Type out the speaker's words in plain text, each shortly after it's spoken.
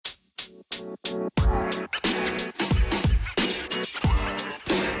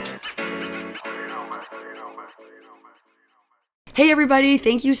Hey everybody,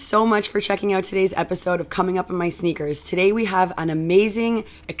 thank you so much for checking out today's episode of Coming Up in My Sneakers. Today we have an amazing,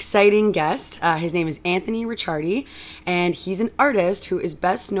 exciting guest. His name is Anthony Ricciardi, and he's an artist who is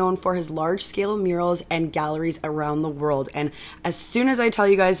best known for his large-scale murals and galleries around the world. And as soon as I tell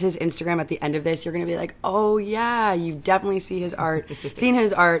you guys his Instagram at the end of this, you're going to be like, oh yeah, you've definitely seen his art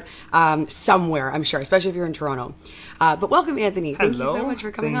somewhere, I'm sure, especially if you're in Toronto. But welcome, Anthony. Thank you so much for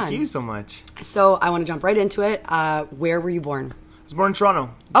coming on. Thank you so much. So I want to jump right into it. Where were you born? I was born in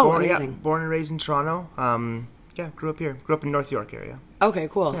Toronto. Amazing. Yeah, born and raised in Toronto. Grew up here. Grew up in North York area. Okay,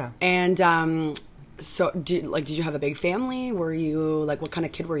 cool. Yeah. And so, did you have a big family? Were you, what kind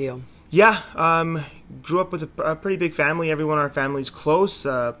of kid were you? Yeah, grew up with a pretty big family. Everyone in our family's close.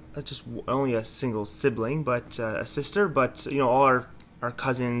 Just only a single sibling, but a sister. But, all our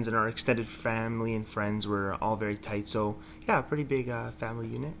cousins and our extended family and friends were all very tight. So, yeah, a pretty big family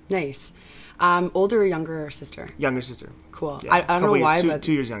unit. Nice. Older or younger sister? Younger sister. Cool. Yeah, I don't know why, but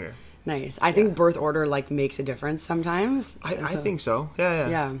 2 years younger. Nice. I think birth order makes a difference sometimes. I think so.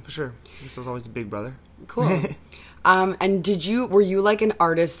 Yeah, for sure. I guess I was always a big brother. Cool. And were you an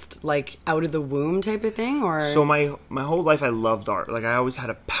artist out of the womb type of thing, or? So my whole life I loved art. I always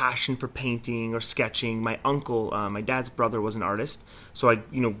had a passion for painting or sketching. My uncle, my dad's brother, was an artist, so I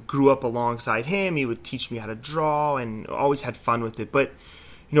grew up alongside him. He would teach me how to draw and always had fun with it. But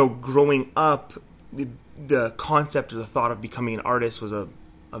growing up, the concept or the thought of becoming an artist was a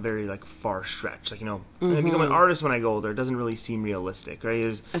very far stretch. I'm gonna become an artist when I go older. It doesn't really seem realistic,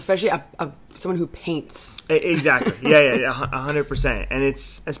 right? Especially someone who paints. Exactly. Yeah, 100%. And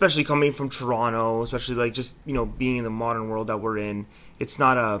it's especially coming from Toronto, especially just being in the modern world that we're in. It's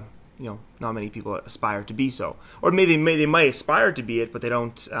not not many people aspire to be so, or maybe they might aspire to be it, but they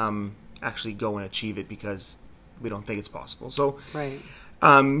don't actually go and achieve it because we don't think it's possible. So right.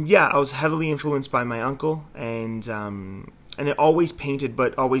 I was heavily influenced by my uncle, and I always painted,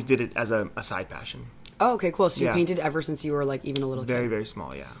 but always did it as a side passion. Oh, okay, cool. So you painted ever since you were even a little kid? Very, very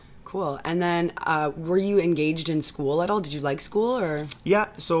small, yeah. Cool. And then, were you engaged in school at all? Did you like school, or? Yeah.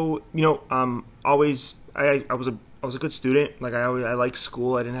 So always I was a good student. I liked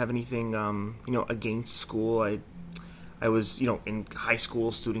school. I didn't have anything against school. I was in high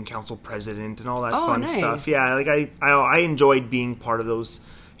school student council president and all that fun stuff. Yeah, I enjoyed being part of those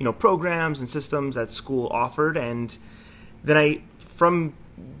programs and systems that school offered. And then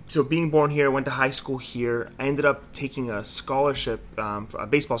so being born here, went to high school here. I ended up taking a scholarship, a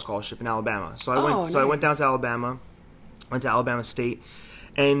baseball scholarship in Alabama. So I went down to Alabama, went to Alabama State,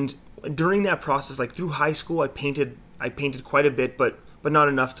 and during that process, through high school, I painted quite a bit, but not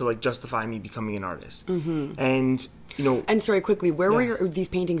enough to justify me becoming an artist. Mm-hmm. And and sorry, quickly, where were these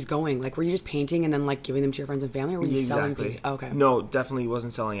paintings going? Were you just painting and then giving them to your friends and family, or were you selling paintings? Oh, okay. No, definitely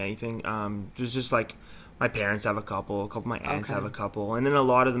wasn't selling anything. It was just my parents have a couple of my aunts have a couple, and then a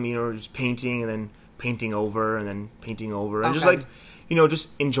lot of them, just painting and then painting over and then painting over, and just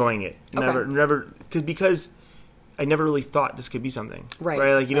just enjoying it. Never, because I never really thought this could be something. Right.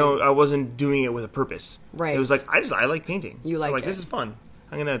 I wasn't doing it with a purpose. Right. It was I like painting. You like it. This is fun.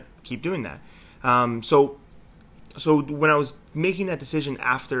 I'm gonna keep doing that. So when I was making that decision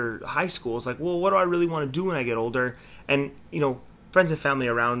after high school, it's well, what do I really want to do when I get older? And friends and family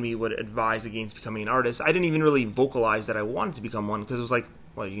around me would advise against becoming an artist. I didn't even really vocalize that I wanted to become one, because it was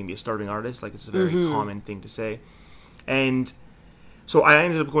well, you can be a starving artist. It's a very common thing to say. And so I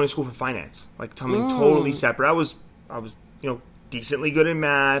ended up going to school for finance, something totally separate. I was decently good in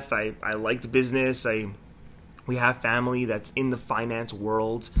math. I liked business. We have family that's in the finance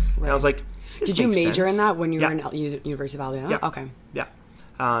world. Right. And I was did you major in that when you were in University of Alabama? Yeah. Okay. Yeah.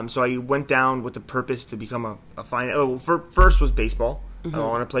 So I went down with the purpose to become a finance. First was baseball. Mm-hmm. I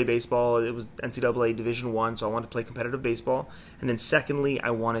wanted to play baseball. It was NCAA Division I, so I wanted to play competitive baseball. And then secondly, I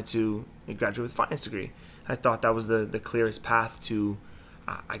wanted to graduate with a finance degree. I thought that was the clearest path to,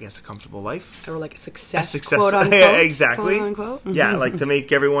 I guess, a comfortable life. Or a success, quote unquote. Yeah, exactly. Quote unquote. Mm-hmm. Yeah, to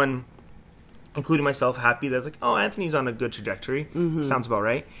make everyone, including myself, happy. That's oh, Anthony's on a good trajectory. Mm-hmm. Sounds about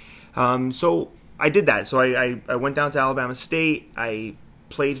right. So I did that. So I went down to Alabama State. I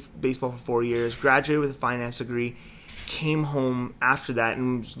played baseball for 4 years, graduated with a finance degree, came home after that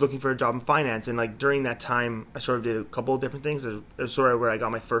and was looking for a job in finance. And during that time, I sort of did a couple of different things. There's sort of where I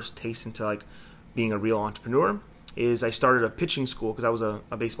got my first taste into being a real entrepreneur. Is I started a pitching school because I was a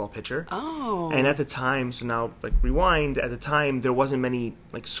baseball pitcher. Oh. And at the time, so now rewind, at the time there wasn't many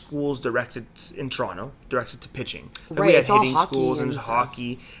schools directed in Toronto directed to pitching. Right, we had it's all hitting hockey schools and stuff.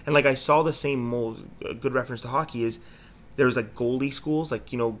 hockey, and I saw the same mold. A good reference to hockey is there's like goalie schools,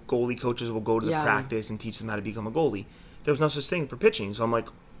 like, you know, goalie coaches will go to the Yeah. practice and teach them how to become a goalie. There was no such thing for pitching. So I'm like,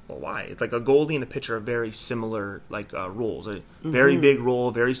 well, why? It's like a goalie and a pitcher are very similar, like, roles. A very big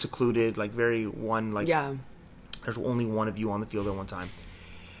role, very secluded, like very one, like, Yeah. there's only one of you on the field at one time.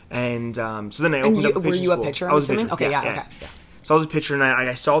 And so then I And opened up a were pitching you a school. pitcher, I I'm was a assuming? pitcher. Okay, yeah, okay. So I was a pitcher, and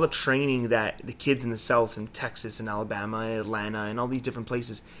I saw the training that the kids in the South, in Texas and Alabama and Atlanta and all these different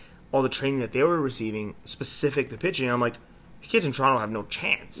places, all the training that they were receiving specific to pitching. I'm like, the kids in Toronto have no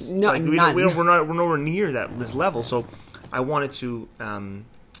chance. No, like, none. we're nowhere near this level. So I wanted to,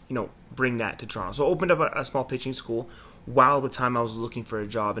 bring that to Toronto. So I opened up a small pitching school while the time I was looking for a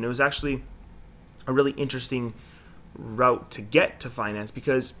job, and it was actually a really interesting route to get to finance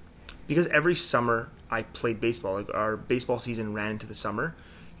because every summer I played baseball. Like, our baseball season ran into the summer.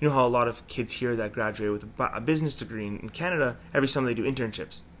 You know how a lot of kids here that graduate with a business degree in Canada, every summer they do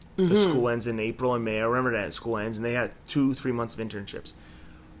internships. The school ends in April and May. I remember that school ends, and they had 2-3 months of internships.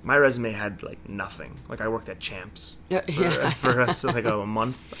 My resume had like nothing. Like, I worked at Champs for us like a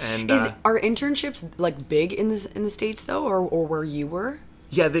month. And Are internships like big in the States though, or where you were?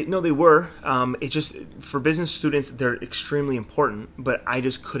 yeah, they were. It's just for business students, they're extremely important. But I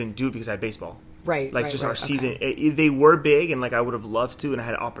just couldn't do it because I had baseball. Right. Like, right, just right, our okay. season, they were big, and like I would have loved to, and I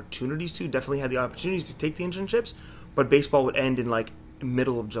had opportunities to. Definitely had the opportunities to take the internships, but baseball would end in like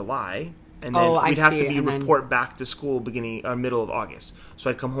middle of July, and then I we'd have see, to and then- report back to school middle of August. So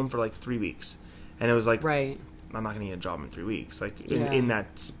I'd come home for like 3 weeks, and it was like, Right. I'm not going to get a job in 3 weeks. Like Yeah. in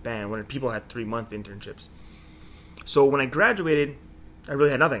that span when people had 3-month internships. So when I graduated, I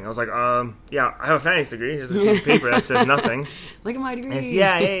really had nothing. I was like, yeah, I have a finance degree. Here's a piece of paper that says nothing. Look at my degree. And it's,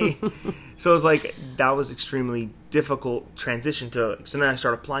 yeah, hey. So it was like, that was extremely difficult transition to. So then I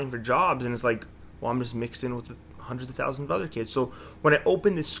started applying for jobs, and it's like, well, I'm just mixed in with the hundreds of thousands of other kids. So when I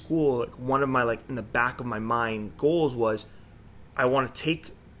opened this school, like, one of my, like, in the back of my mind goals was, I want to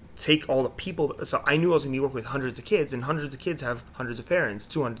take all the people. So I knew I was going to be working with hundreds of kids, and hundreds of kids have hundreds of parents,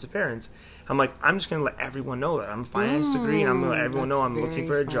 200 of parents. I'm like, I'm just going to let everyone know that I'm a finance degree, and I'm going to let everyone that's know I'm very looking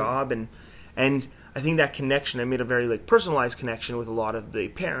for a smart. job. And I think that connection, I made a very like personalized connection with a lot of the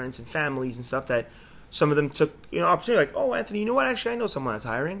parents and families and stuff, that some of them took, opportunity, like, oh, Anthony, you know what? Actually, I know someone that's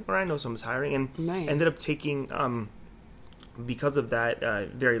hiring, or I know someone's hiring, and Nice. ended up taking, because of that,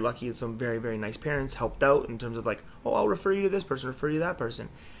 very lucky, some very, very nice parents helped out in terms of like, oh, I'll refer you to this person, refer you to that person.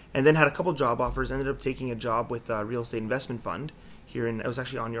 And then had a couple job offers, ended up taking a job with a real estate investment fund here it was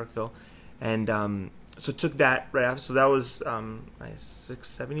actually on Yorkville. And so took that right after. So that was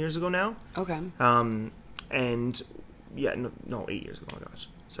 6-7 years ago now. Okay. And yeah, no, 8 years ago. Oh my gosh.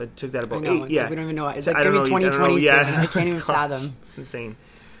 So I took that about I know. 8. It's Yeah. like we don't even know. It's I like don't gonna be know, I don't know, 2020 yeah. soon. I can't even Gosh, fathom. It's insane.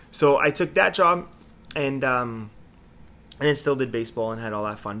 So I took that job, and then still did baseball and had all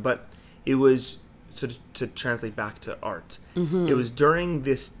that fun. But it was, to translate back to art, it was during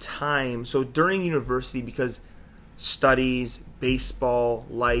this time. So during university, because studies, baseball,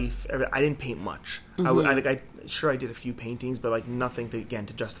 life, I didn't paint much. I did a few paintings, but like nothing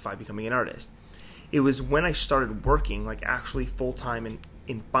to justify becoming an artist. It was when I started working, like actually full time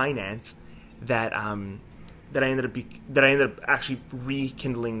in finance, that I ended up actually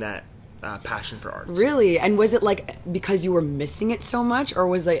rekindling that passion for art. Really? And was it like because you were missing it so much, or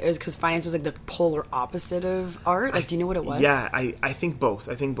was it because finance was like the polar opposite of art? Like, do you know what it was? Yeah, I think both.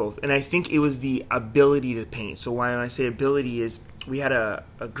 And I think it was the ability to paint. So when I say ability is, we had a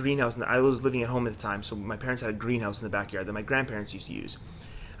greenhouse, and I was living at home at the time, so my parents had a greenhouse in the backyard that my grandparents used to use.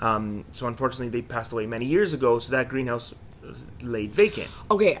 So unfortunately, they passed away many years ago, so that greenhouse laid vacant.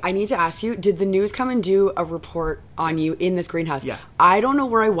 Okay, I need to ask you, did the news come and do a report on you in this greenhouse? Yeah. I don't know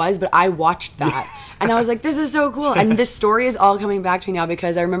where I was, but I watched that. And I was like, this is so cool. And this story is all coming back to me now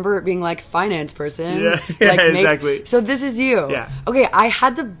because I remember it being like, finance person. Yeah, exactly. So this is you. Yeah. Okay, I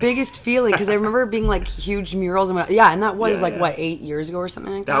had the biggest feeling because I remember it being like huge murals. And and that was Yeah, yeah. 8 years ago or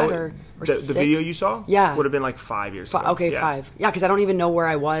something like that? Or the 6? video you saw? Yeah. Would have been like 5 years ago. Okay, Yeah. 5. Yeah, because I don't even know where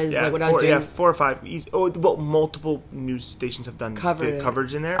I was, Yeah, like what I was doing. Yeah, 4 or 5. Well, multiple news stations have done Covered it.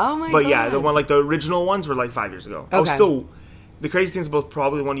 coverage in there. Oh my But yeah, God. the one, like the original ones were like 5 years ago. I was Okay. still. The crazy things about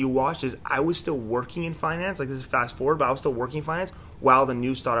probably the one you watched is I was still working in finance. Like, this is fast forward, but I was still working in finance while the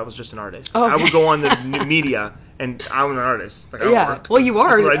news thought I was just an artist. Okay. I would go on the media and I'm an artist. Like, I don't Yeah. work. Well, you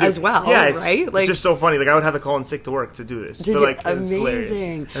This is are what I do. as well, Yeah, it's, right? It's Like- just so funny. Like, I would have to call in sick to work to do this. Did But you? like, it's hilarious.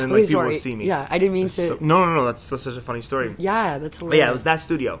 Amazing. And then Okay, like people sorry. would see me. Yeah, I didn't mean to. So, no. That's such a funny story. Yeah, that's But hilarious. yeah, it was that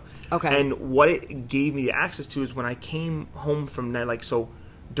studio. Okay. And what it gave me the access to is when I came home from night, like, so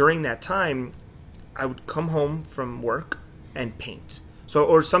during that time, I would come home from work and paint. So,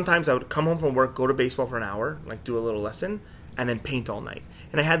 or sometimes I would come home from work, go to baseball for an hour, like do a little lesson, and then paint all night.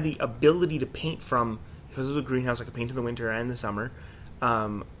 And I had the ability to paint from, because it was a greenhouse, I could paint in the winter and the summer.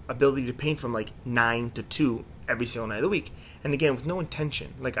 Ability to paint from like 9 to 2 every single night of the week, and again with no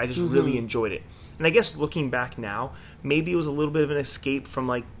intention. Like I just really enjoyed it. And I guess looking back now, maybe it was a little bit of an escape from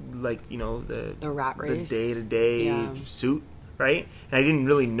like you know the rat race, the day to day suit, right? And I didn't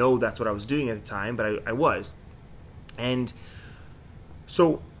really know that's what I was doing at the time, but I was. And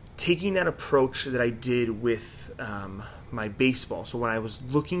so taking that approach that I did with my baseball. So when I was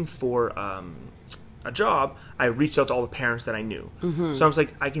looking for a job, I reached out to all the parents that I knew. So I was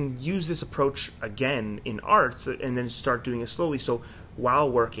like, I can use this approach again in arts and then start doing it slowly. So while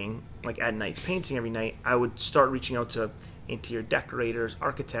working, like at nights, painting every night, I would start reaching out to interior decorators,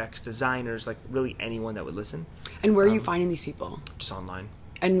 architects, designers, like really anyone that would listen. And where are you finding these people? Just online.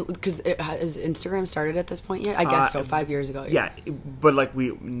 And because has Instagram started at this point yet? I guess so. 5 years ago. Yeah, but like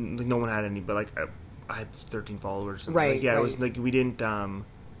no one had any. But like I had 13 followers. Right. Like, yeah, it was like we didn't.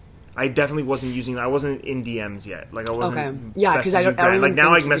 I definitely wasn't using. I wasn't in DMs yet. Like I wasn't. Okay. Yeah, because I don't like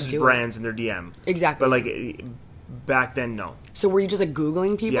now I think message brands in their DM. Exactly. But like back then, no. So were you just like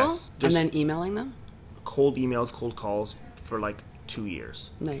Googling people and then emailing them? Cold emails, cold calls for like 2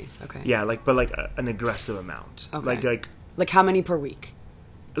 years. Nice. Okay. Yeah, like but like an aggressive amount. Okay. Like how many per week?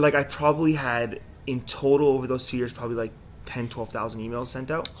 Like I probably had in total over those 2 years probably like 12,000 emails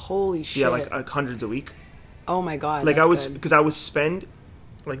sent out. Holy shit! Yeah, like hundreds a week. Oh my god! Like I would, because I would spend,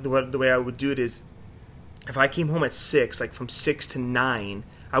 like the way I would do it is, if I came home at 6, like from 6 to 9,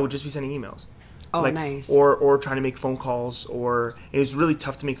 I would just be sending emails. Oh, like, nice. Or trying to make phone calls, or it was really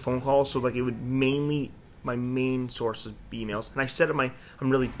tough to make phone calls. So like it would mainly, my main source would be emails. And I set up I'm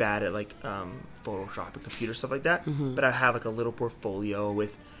really bad at like Photoshop and computer stuff like that. But I have like a little portfolio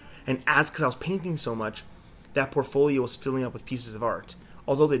because I was painting so much, that portfolio was filling up with pieces of art.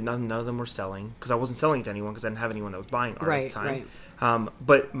 Although none of them were selling, because I wasn't selling it to anyone, because I didn't have anyone that was buying art at the time. Right.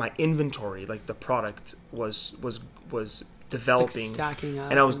 But my inventory, like the product, was developing, like stacking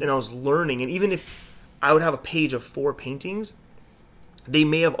up, and I was learning. And even if I would have a page of 4 paintings, they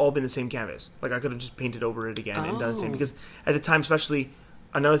may have all been the same canvas. Like I could have just painted over it again and done the same. Because at the time, especially,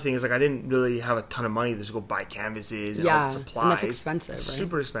 another thing is like I didn't really have a ton of money to just go buy canvases and all the supplies. And that's expensive, it's right?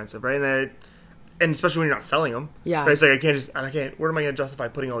 super expensive, right? And especially when you're not selling them. Yeah. Right? It's like I can't. Where am I going to justify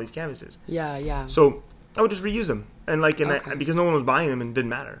putting all these canvases? Yeah, yeah. So I would just reuse them, and because no one was buying them, and it didn't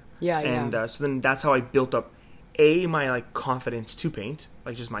matter. Yeah, and so then that's how I built up my like confidence to paint,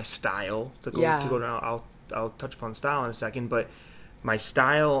 like just my style to go down. I'll touch upon style in a second, but my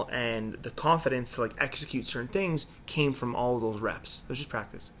style and the confidence to like execute certain things came from all of those reps. It was just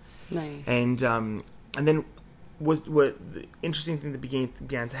practice. Nice. And then what the interesting thing that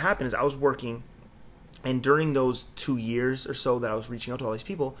began to happen is I was working. And during those 2 years or so that I was reaching out to all these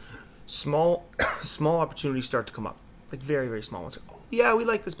people, small opportunities start to come up, like very, very small ones. Like, oh yeah, we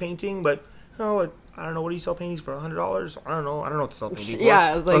like this painting, but I don't know, what do you sell paintings for? $100? I don't know what to sell paintings for.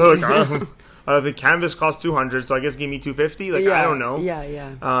 Yeah, like the canvas cost $200, so I guess give me $250. Like I don't know. Yeah,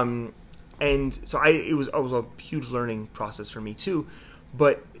 yeah. And so it was a huge learning process for me too,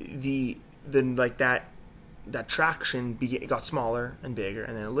 but like that traction got smaller and bigger,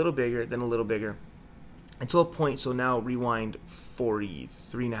 and then a little bigger, then a little bigger. Until a point, so now rewind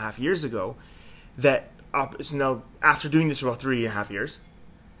 43 and a half years ago, so now after doing this for about 3.5 years,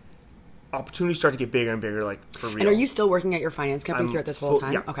 opportunities start to get bigger and bigger, like for real. And are you still working at your finance company throughout this whole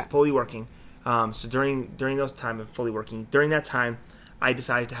time? Yeah, okay. Fully working. So during those time I'm fully working. During that time, I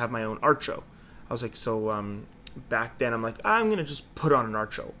decided to have my own art show. I was like, back then I'm like, I'm gonna just put on an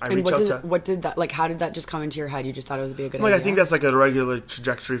art show. What did that, like, how did that just come into your head? You just thought it would be a good idea? I think that's like a regular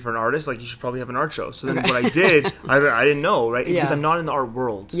trajectory for an artist. Like, you should probably have an art show. So then what I did, I didn't know, right? Yeah. Because I'm not in the art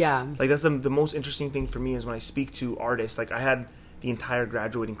world. Yeah. Like, that's the most interesting thing for me is when I speak to artists. Like, I had the entire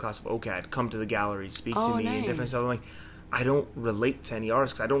graduating class of OCAD come to the gallery, speak to me, and different stuff. I'm like, I don't relate to any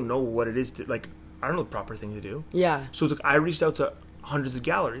artists because I don't know what it is to, like, I don't know the proper thing to do. Yeah. So I reached out to hundreds of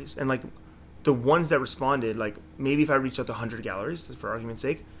galleries, and like, the ones that responded, like, maybe if I reached out to 100 galleries, for argument's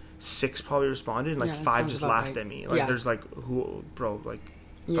sake, 6 probably responded, and like 5 just laughed at me. Like, there's like,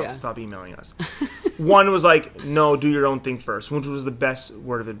 stop emailing us. One was like, no, do your own thing first, which was the best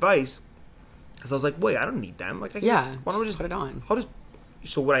word of advice. Because I was like, wait, I don't need them. Like, why don't we just put it on?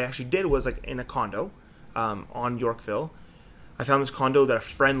 So what I actually did was, like, in a condo on Yorkville, I found this condo that a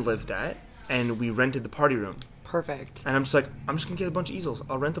friend lived at, and we rented the party room. Perfect. And I'm just gonna get a bunch of easels.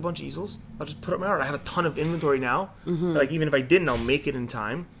 I'll rent a bunch of easels. I'll just put up my art. I have a ton of inventory now. Mm-hmm. Like, even if I didn't, I'll make it in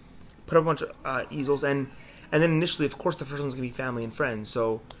time. Put up a bunch of easels, and then initially, of course, the first one's gonna be family and friends.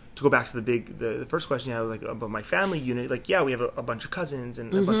 So to go back to the first question you had, like, about my family unit, like, yeah, we have a bunch of cousins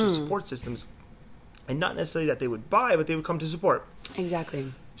and a bunch of support systems, and not necessarily that they would buy, but they would come to support.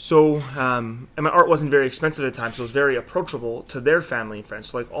 Exactly. So, and my art wasn't very expensive at the time, so it was very approachable to their family and friends.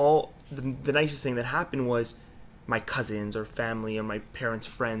 So, like, the nicest thing that happened was my cousins or family or my parents'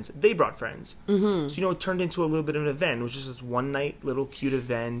 friends, they brought friends. Mm-hmm. So, it turned into a little bit of an event. It was just this one night, little cute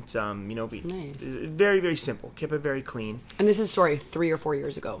event. Nice. Very, very simple. Kept it very clean. And this is, 3 or 4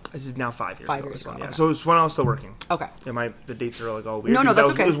 years ago. This is now 5 years 5 ago. years ago. Yeah. Okay. So, it's when I was still working. Okay. Yeah, the dates are like all weird. No,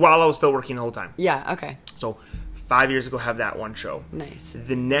 that's okay. It was while I was still working the whole time. Yeah, okay. So, 5 years ago, have that one show. Nice.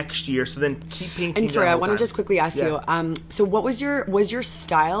 The next year, so then keep painting. And sorry, I want to just quickly ask Yeah. you. So, what was your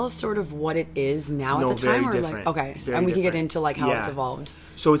style sort of what it is now at the time, very or different. okay? Very And we can get different. into like how it's Yeah. evolved.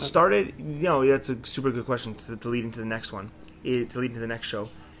 So it started. That's a super good question to lead into the next one. To lead into the next show,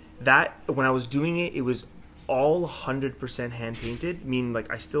 that when I was doing it, it was all 100% hand painted. Meaning,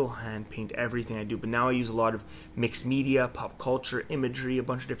 like I still hand paint everything I do, but now I use a lot of mixed media, pop culture, imagery, a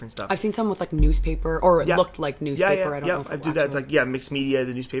bunch of different stuff. I've seen some with like newspaper, or it Yeah. looked like newspaper. Yeah, I don't know if I it do that. actually It's like mixed media,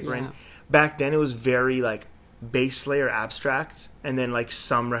 the newspaper, Yeah. and back then it was very like base layer abstract, and then like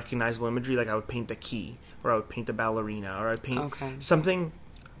some recognizable imagery. Like I would paint the key, or I would paint the ballerina, or I'd paint Okay. something.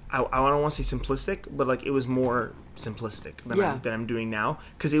 I don't want to say simplistic, but like it was more simplistic than I'm doing now,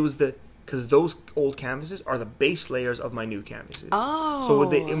 because those old canvases are the base layers of my new canvases. Oh. So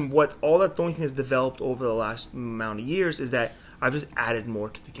the only thing that's developed over the last amount of years is that I've just added more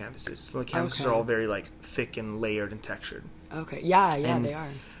to the canvases. So the canvases Okay. are all very like thick and layered and textured. Okay. Yeah, And they are.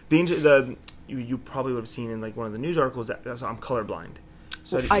 You probably would have seen in like one of the news articles that I'm colorblind.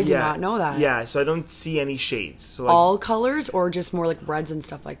 So I did not know that. Yeah, so I don't see any shades. So like, All colors, or just more like reds and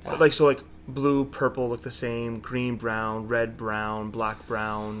stuff like that. like blue, purple look the same, green, brown, red, brown, black,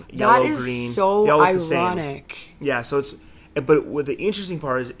 brown, yellow, that is green. so they all look the same. ironic. Yeah, so but what the interesting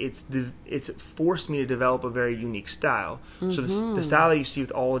part is it's forced me to develop a very unique style. So the style that you see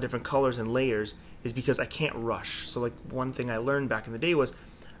with all the different colors and layers is because I can't rush. So like one thing I learned back in the day was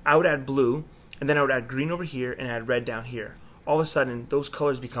I would add blue, and then I would add green over here and add red down here. All of a sudden those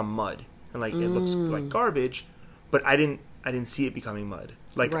colors become mud, and like it looks like garbage, but I didn't see it becoming mud.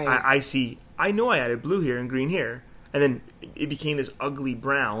 Like Right. I know I added blue here and green here, and then it became this ugly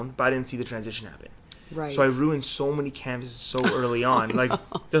brown, but I didn't see the transition happen. Right. So I ruined so many canvases so early on, like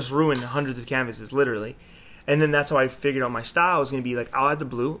just ruined hundreds of canvases, literally. And then that's how I figured out my style was going to be like, I'll add the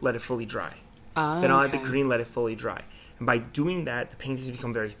blue, let it fully dry. Then I'll add the okay. green, let it fully dry. And by doing that, the paintings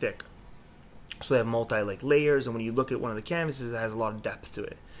become very thick. So they have layers, and when you look at one of the canvases, it has a lot of depth to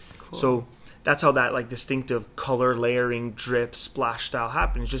it. Cool. So that's how that like distinctive color layering, drip, splash style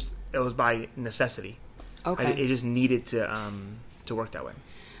happened. It was by necessity. Okay. It just needed to work that way.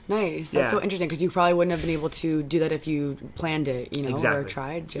 Nice. That's Yeah. so interesting, because you probably wouldn't have been able to do that if you planned it, Exactly. or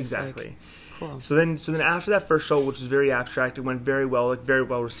tried. Just exactly. Like, cool. So then after that first show, which was very abstract, it went very well, very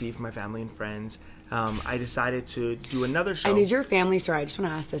well received from my family and friends. I decided to do another show. And is your family? Sorry, I just want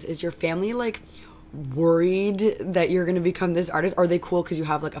to ask this: is your family like worried that you're going to become this artist? Are they cool because you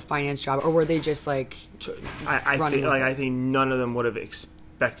have like a finance job, or were they just like? I think none of them would have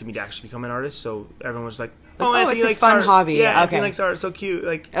expected me to actually become an artist. So everyone was like, oh, Anthony it's this likes fun art. hobby. Yeah, Okay. Anthony likes art. So cute.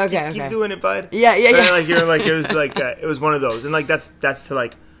 Like, Okay, keep okay. doing it, bud. Yeah. Right? Like you're like it was like it was one of those, and like that's to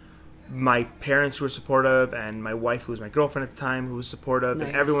like my parents who were supportive, and my wife who was my girlfriend at the time who was supportive, Nice.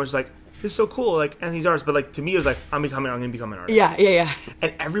 and everyone was like, this is so cool, like Anthony's artist. But like to me, it was like I'm gonna become an artist. Yeah.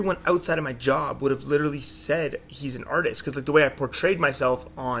 And everyone outside of my job would have literally said he's an artist, because like the way I portrayed myself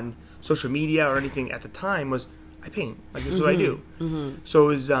on social media or anything at the time was I paint, like this is what I do. So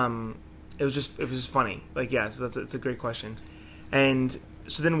it was just funny. Like so it's a great question. And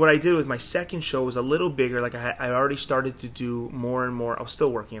so then what I did with my second show was a little bigger. Like I already started to do more and more. I was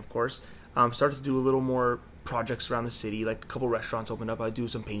still working, of course. Started to do a little more projects around the city. Like a couple restaurants opened up. I'd do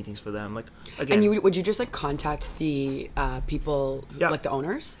some paintings for them. Like again, And would you just like contact the people, Yeah. like the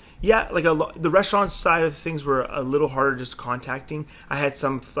owners? yeah, like the restaurant side of things were a little harder just contacting. I had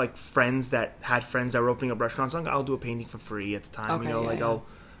some like friends that were opening up restaurants. Like, I'll do a painting for free at the time. Okay, yeah.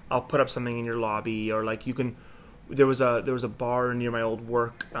 I'll put up something in your lobby, or like you can. There was a bar near my old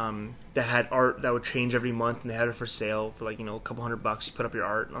work that had art that would change every month, and they had it for sale for like a couple $100. You put up your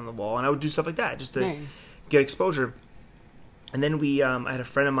art on the wall, and I would do stuff like that just to Nice. get exposure. And then I had a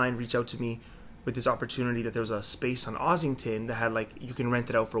friend of mine reach out to me with this opportunity that there was a space on Ossington that had like you can rent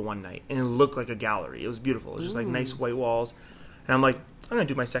it out for one night, and it looked like a gallery. It was beautiful. It was just like nice white walls, and I'm like, I'm gonna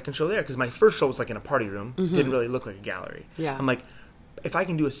do my second show there, because my first show was like in a party room. Didn't really look like a gallery. Yeah. I'm like, if I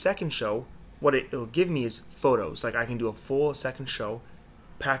can do a second show, what it'll give me is photos. Like I can do a full second show,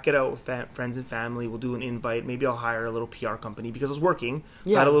 pack it out with friends and family. We'll do an invite. Maybe I'll hire a little PR company, because I was working,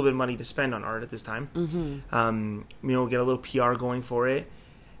 so I had a little bit of money to spend on art at this time. Get a little PR going for it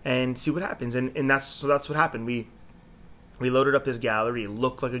and see what happens. And that's what happened. We We loaded up his gallery. It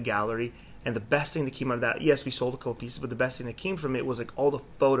looked like a gallery. And the best thing that came out of that, yes, we sold a couple pieces, but the best thing that came from it was like all the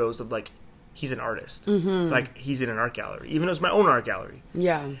photos of like, he's an artist. Like he's in an art gallery, even though it was my own art gallery.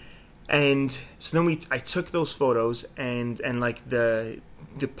 Yeah. And so then I took those photos and like the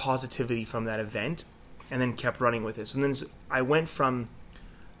positivity from that event and then kept running with it. So then I went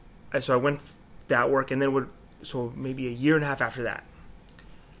that work and then so maybe a year and a half after that.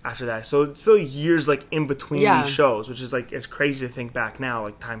 So it's still years like in between these shows, which is like, it's crazy to think back now,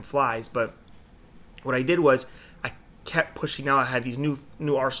 like time flies. But what I did was I kept pushing out. I had these new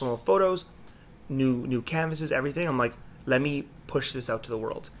arsenal of photos, new canvases, everything. I'm like, let me push this out to the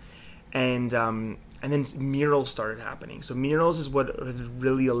world. And then murals started happening. So murals is what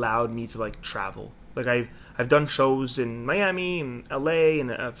really allowed me to like travel. Like I've done shows in Miami and LA,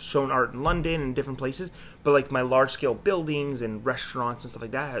 and I've shown art in London and different places. But like my large scale buildings and restaurants and stuff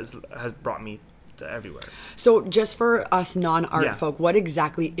like that has brought me to everywhere. So just for us non-art folk, what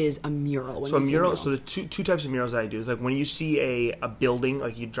exactly is a mural? So a mural. So the two types of murals that I do is like when you see a building,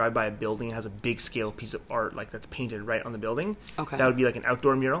 like you drive by a building, it has a big scale piece of art like that's painted right on the building. Okay. That would be like an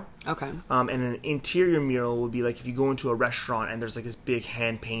outdoor mural. Okay. And an interior mural would be like if you go into a restaurant and there's like this big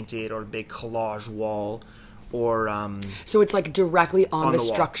hand painted or big collage wall, or so it's like directly on the wall.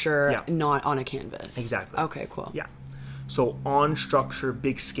 structure, not on a canvas. Exactly. Okay, cool. Yeah. So on structure,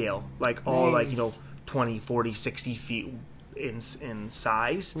 big scale, like all like, 20, 40, 60 feet in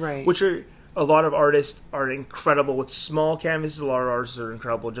size. Right. Which are, a lot of artists are incredible with small canvases. A lot of artists are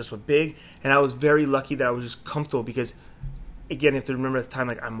incredible just with big. And I was very lucky that I was just comfortable because, again, you have to remember at the time,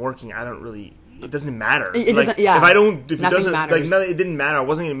 like I'm working, it doesn't matter. It like, doesn't, yeah. If it Nothing matters. Like, it didn't matter. I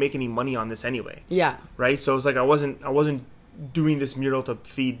wasn't going to make any money on this anyway. Yeah. Right? So it was like I wasn't doing this mural to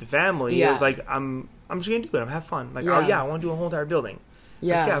feed the family. Yeah. It was like I'm just gonna do it. I'm gonna have fun. Like I want to do a whole entire building.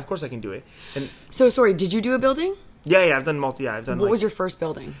 Yeah. Like, yeah, of course I can do it. And so sorry, did you do a building? yeah, I've done multi. Yeah, I've done. What was your first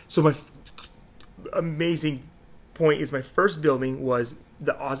building? So my amazing point is my first building was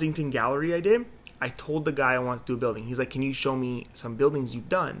the Ossington Gallery I did. I told the guy I wanted to do a building. He's like, "Can you show me some buildings you've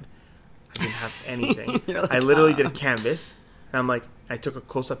done?" I didn't have anything. Like, I literally did a canvas, and I'm like, I took a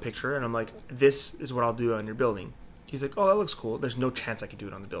close-up picture, and I'm like, "This is what I'll do on your building." He's like, "Oh, that looks cool." There's no chance I could do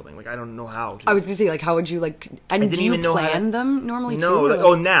it on the building. Like, I don't know how. I was gonna say, like, how would you like? And do you plan them normally too? No,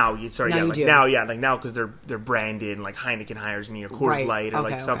 like, now. Now because they're branded, and like Heineken hires me or Coors Light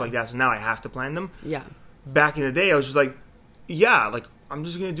or stuff like that. So now I have to plan them. Yeah. Back in the day, I was just like, yeah, like I'm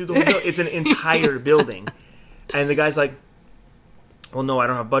just gonna do the whole building. It's an entire building, and the guy's like, well, no, I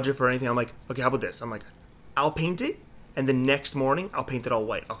don't have budget for anything. I'm like, okay, how about this? I'm like, I'll paint it, and the next morning I'll paint it all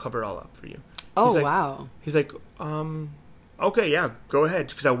white. I'll cover it all up for you. Oh, wow. He's like, okay, yeah, go ahead.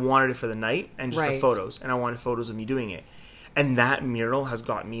 Because I wanted it for the night and just for photos. And I wanted photos of me doing it. And that mural has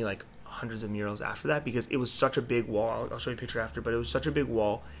got me like hundreds of murals after that because it was such a big wall. I'll show you a picture after, but it was such a big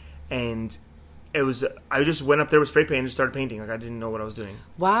wall. And I just went up there with spray paint and just started painting. Like I didn't know what I was doing.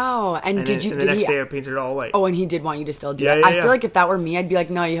 Wow. And the next day I painted it all white. Oh, and he did want you to still do it. I feel like if that were me, I'd be like,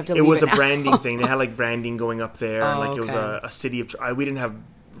 no, you have to leave it. It was a branding thing. They had like branding going up there. And like it was a city of... we didn't have...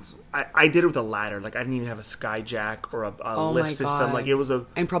 I did it with a ladder. Like I didn't even have a skyjack or a lift system. Like it was a...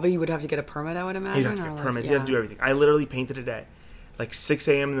 And probably you would have to get a permit, I would imagine. You'd have to get permits. You have to do everything. I literally painted it at like 6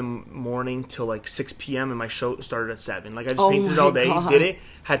 a.m. in the morning till like 6 p.m. and my show started at 7. Like I just painted it all day, did it,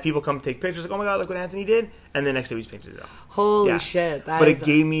 had people come take pictures like, oh my god, look what Anthony did, and the next day we just painted it up. Holy shit. But it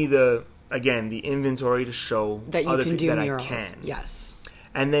gave me the inventory to show that you can do murals. I can. Yes.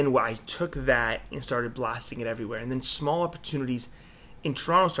 And then I took that and started blasting it everywhere. And then small opportunities in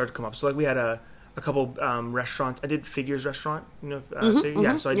Toronto started to come up. So like we had a couple restaurants. I did Figures Restaurant, so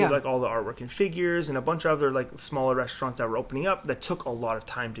I did like all the artwork in Figures and a bunch of other like smaller restaurants that were opening up that took a lot of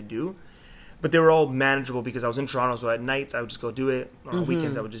time to do, but they were all manageable because I was in Toronto. So at nights I would just go do it. On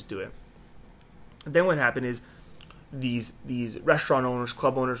weekends I would just do it. And then what happened is these restaurant owners,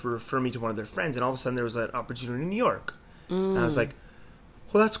 club owners would refer me to one of their friends, and all of a sudden there was an opportunity in New York, and I was like,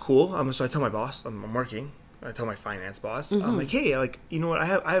 well, that's cool. So I tell my boss I'm working. I tell my finance boss, I'm like, hey, like, you know what? I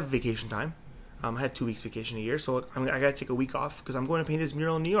have vacation time. I had 2 weeks vacation a year, so I gotta take a week off because I'm going to paint this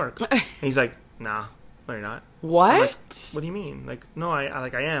mural in New York. And he's like, nah, no, you're not. What? Like, what do you mean? Like, no, I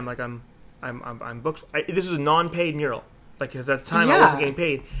am. Like, I'm booked. This was a non-paid mural. Like, at that time, I wasn't getting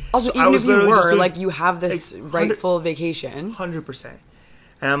paid. Also, so even if you were, like, you have this rightful vacation. 100%.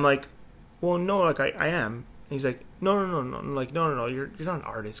 And I'm like, well, no, like, I am. And he's like, no. I'm like, no. You're not an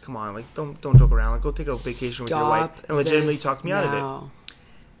artist. Come on. Like, don't joke around. Like, go take a vacation with your wife. And legitimately talk me out of it.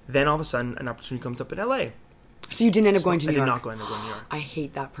 Then all of a sudden, an opportunity comes up in LA. So you didn't end up going to New York? I did not end up going to New York. I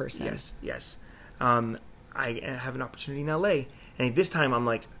hate that person. Yes. I have an opportunity in LA. And this time,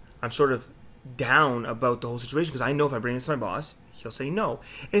 I'm sort of down about the whole situation because I know if I bring this to my boss, he'll say no.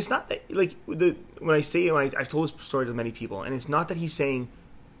 And it's not that like I've told this story to many people, and it's not that he's saying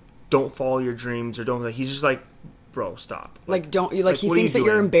don't follow your dreams or don't. Like, he's just like, bro, stop. Like don't you like he thinks that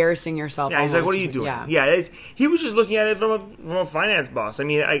you're embarrassing yourself. Yeah, he's like, what are you doing? Yeah, he was just looking at it from a finance boss. I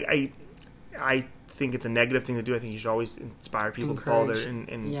mean, I think it's a negative thing to do. I think you should always inspire people to follow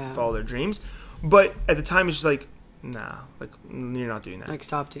their follow their dreams. But at the time, it's just like, nah, like you're not doing that. Like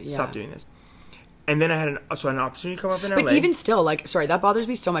stop doing this. And then I had an opportunity come up in LA. But even still, like, sorry, that bothers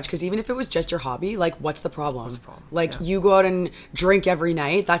me so much because even if it was just your hobby, like, what's the problem? What's the problem? Like, you go out and drink every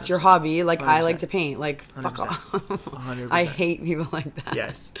night. That's your hobby. Like, 100%. I like to paint. Like, fuck 100%. off. 100%. I hate people like that.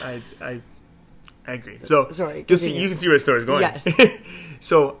 Yes, I agree. So sorry, you can see where the story's going. Yes.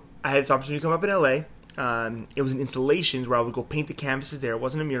 So I had this opportunity come up in LA. It was an installations where I would go paint the canvases there. It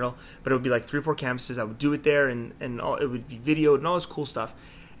wasn't a mural, but it would be like 3 or 4 canvases. I would do it there, and all, it would be videoed and all this cool stuff.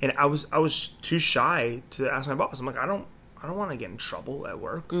 And I was too shy to ask my boss. I'm like, I don't want to get in trouble at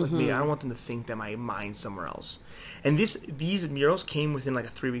work. Mm-hmm. Like me, I don't want them to think that my mind's somewhere else. And these murals came within like a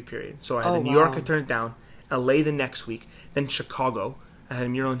 3-week period. So I had New York, I turned it down. LA the next week, then Chicago. I had a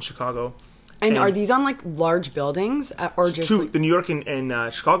mural in Chicago. And are these on like large buildings or just the New York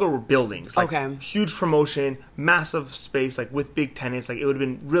and Chicago were buildings? Like, okay. Huge promotion, massive space, like with big tenants. Like it would have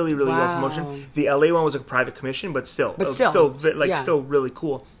been really, really well promotion. The LA one was a private commission, but still really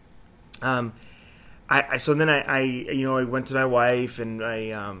cool. So then I went to my wife and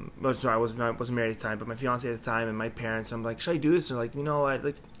I wasn't married at the time, but my fiance at the time and my parents. I'm like, should I do this? And they're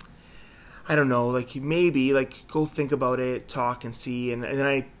like, I don't know, like maybe, like go think about it, talk and see, and then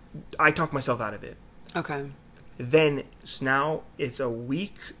I talked myself out of it. Okay. Then so now it's a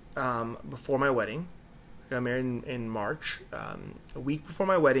week before my wedding. I got married in March. A week before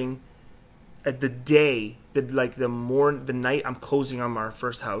my wedding, at the night I'm closing on our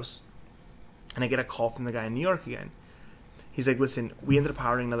first house, and I get a call from the guy in New York again. He's like, "Listen, we ended up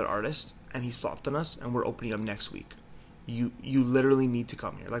hiring another artist, and he's flopped on us, and we're opening up next week. You literally need to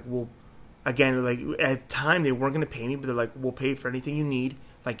come here. Like at the time they weren't going to pay me, but they're like, we'll pay for anything you need."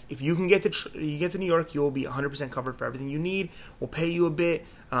 Like, if you can get to New York, you'll be 100% covered for everything you need. We'll pay you a bit,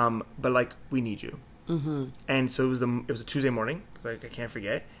 but, like, we need you. Mm-hmm. And so it was a Tuesday morning, because I can't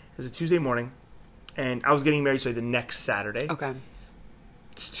forget. It was a Tuesday morning, and I was getting married, the next Saturday. Okay.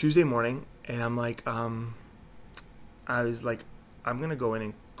 It's Tuesday morning, and I'm like, I was like, I'm going to go in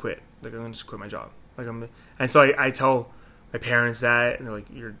and quit. Like, I'm going to just quit my job. And so I tell my parents that, and they're like,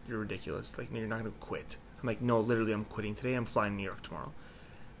 you're ridiculous. Like, no, you're not going to quit. I'm like, no, literally, I'm quitting today. I'm flying to New York tomorrow.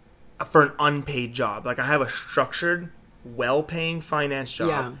 For an unpaid job. Like, I have a structured, well-paying finance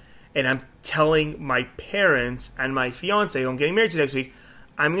job, and I'm telling my parents and my fiance, who I'm getting married to next week,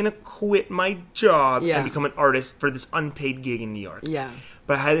 I'm going to quit my job and become an artist for this unpaid gig in New York. Yeah.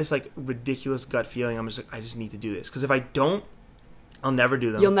 But I had this, like, ridiculous gut feeling. I'm just like, I just need to do this. Because if I don't, I'll never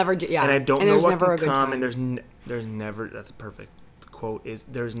do them. You'll never do, And I don't know what can come, and there's never, that's a perfect quote, is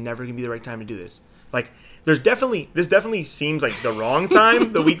there's never going to be the right time to do this. Like, this definitely seems like the wrong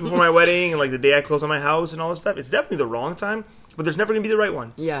time, the week before my wedding, and like the day I close on my house and all this stuff. It's definitely the wrong time, but there's never going to be the right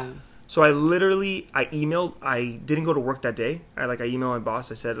one. Yeah. So I emailed, I didn't go to work that day. I emailed my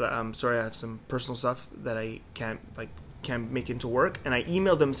boss. I said, I'm sorry, I have some personal stuff that I can't make into work. And I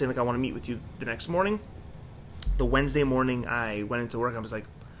emailed them saying, like, I want to meet with you the next morning. The Wednesday morning, I went into work. I was like,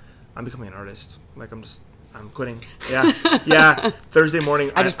 I'm becoming an artist. Like, I'm quitting. Yeah. Thursday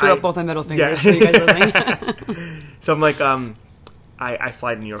morning. I just threw up both my middle fingers for you guys listening. So I'm like, I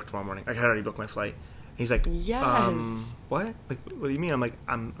fly to New York tomorrow morning. I had already booked my flight. And he's like, yes. What? Like, what do you mean? I'm like,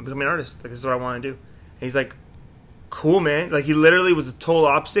 I'm becoming an artist. Like, this is what I want to do. And he's like, cool, man. Like, he literally was the total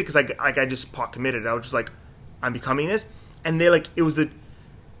opposite because I just pot committed. I was just like, I'm becoming this. And it was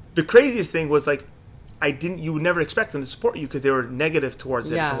the craziest thing was like, you would never expect them to support you because they were negative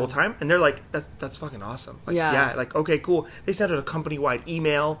towards it the whole time. And they're like, that's fucking awesome. Like, like, okay, cool. They sent out a company-wide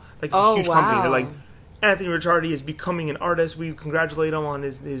email, like a huge company. They're like, Anthony Ricciardi is becoming an artist. We congratulate him on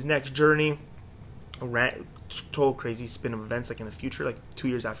his next journey. Total crazy spin of events, like in the future, like 2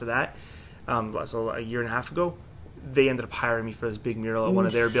 years after that. So a year and a half ago, they ended up hiring me for this big mural at one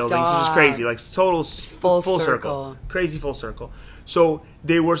of their buildings, which is crazy. Like, total full circle. Crazy full circle. So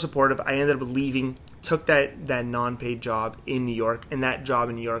they were supportive. I ended up leaving, took that non-paid job in New York, and that job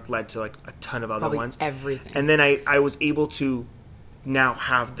in New York led to like a ton of other ones. Everything. And then I was able to now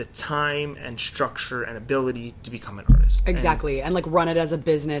have the time and structure and ability to become an artist. artist. Exactly. And like run it as a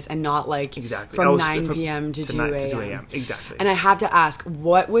business and not like Exactly. from 9 p.m. to 2 a.m. Exactly. And I have to ask,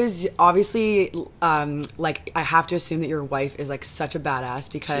 what was obviously like I have to assume that your wife is like such a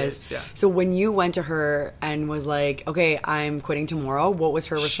badass because She is, yeah. So when you went to her and was like, okay, I'm quitting tomorrow, what was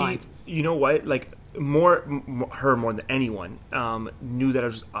her response? You know what? Like her more than anyone knew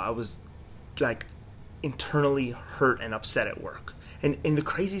that I was like internally hurt and upset at work. And the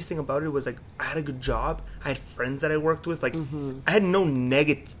craziest thing about it was like I had a good job. I had friends that I worked with. Like I had no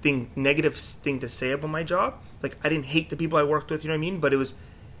negative thing to say about my job. Like I didn't hate the people I worked with. You know what I mean? But it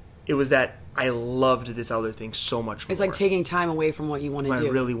was that I loved this other thing so much more. It's like taking time away from what you want to do. I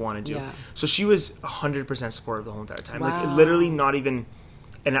really want to do. Yeah. So she was 100% supportive the whole entire time. Wow. Like literally not even.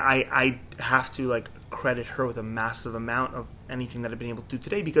 And I have to like credit her with a massive amount of anything that I've been able to do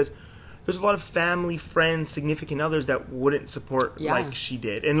today because there's a lot of family, friends, significant others that wouldn't support like she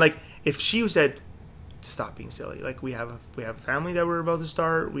did. And like if she said, stop being silly, like we have a family that we're about to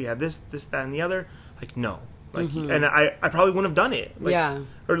start, we have this, that, and the other, like no. Like and I probably wouldn't have done it. Like, yeah.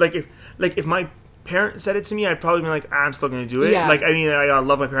 Or like if my parent said it to me, I'd probably be like, I'm still going to do it. Yeah. Like, I mean, I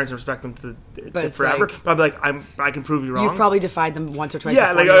love my parents and respect them to forever. Like, but I'd be like, I can prove you wrong. You've probably defied them once or twice.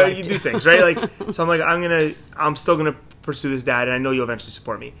 Yeah, like you do too. things, right? Like, so I'm like, I'm still going to pursue this, Dad, and I know you'll eventually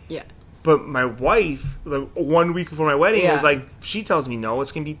support me. Yeah. But my wife, like 1 week before my wedding, Yeah. was like, if she tells me no,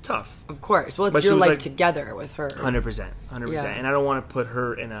 it's going to be tough. Of course. Well, it's But your she was life like, together with her. 100%. Yeah. And I don't want to put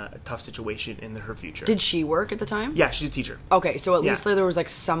her in a tough situation in her future. Did she work at the time? Yeah, she's a teacher. Okay, so at least there was like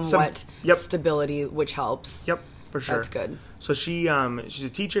somewhat Yep. stability, which helps. Yep, for sure. That's good. So she's a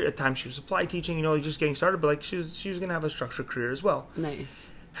teacher. At the time, she was supply teaching, you know, like just getting started. But like she was going to have a structured career as well. Nice.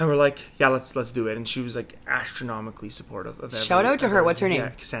 And we're like, yeah, let's do it. And she was like astronomically supportive of everything. Shout out to her. What's her name? Yeah,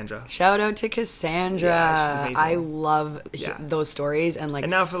 Cassandra. Shout out to Cassandra. Yeah, she's amazing. I love those stories and like.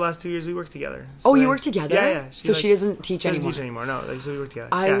 And now for the last 2 years, we work together. So you work together? Yeah, yeah. So she doesn't teach anymore. She doesn't teach anymore. No, like, so we work together.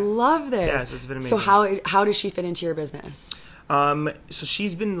 I love this. Yeah, so it's been amazing. So how does she fit into your business? So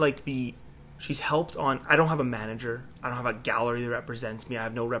she's been like she's helped on. I don't have a manager. I don't have a gallery that represents me. I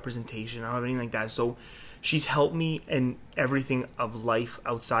have no representation. I don't have anything like that. So she's helped me in everything of life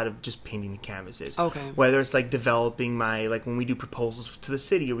outside of just painting the canvases. Okay. Whether it's like developing like when we do proposals to the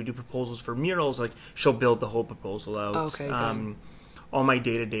city or we do proposals for murals, like she'll build the whole proposal out. Okay, good. All my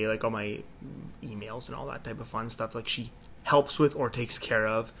day-to-day, like all my emails and all that type of fun stuff, like she helps with or takes care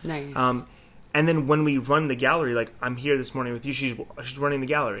of. Nice. And then when we run the gallery, like I'm here this morning with you, she's running the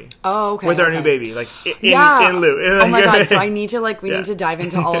gallery. Oh, okay. With our new baby, like in lieu. Oh my god! So I need to we need to dive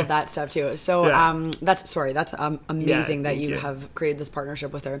into all of that stuff too. So that's amazing that you have created this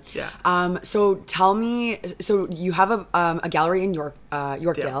partnership with her. Yeah. So tell me, so you have a gallery in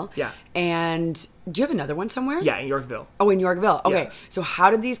Yorkdale. Yeah. And do you have another one somewhere? Yeah, in Yorkville. Oh, in Yorkville. Okay. Yeah. So how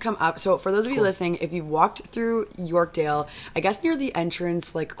did these come up? So for those of you listening, if you've walked through Yorkdale, I guess near the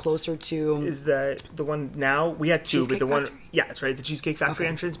entrance, like closer to... Is that the one now? We had two, Cheesecake but the one... Factory? Yeah, that's right. The Cheesecake Factory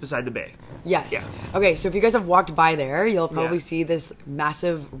entrance beside the bay. Yes. Yeah. Okay, so if you guys have walked by there, you'll probably Yeah. see this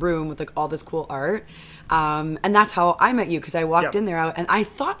massive room with like all this cool art. And that's how I met you, because I walked in there and I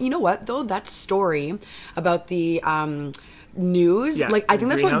thought, you know what, though, that story about the... news, like I think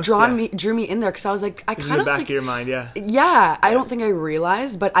that's what drew me in there, because I was like, I kind of back like, of your mind, I don't think I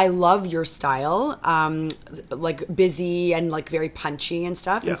realized, but I love your style, like busy and like very punchy and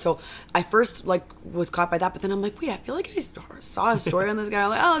stuff. And so I first like was caught by that, but then I'm like, wait, I feel like I saw a story on this guy. I'm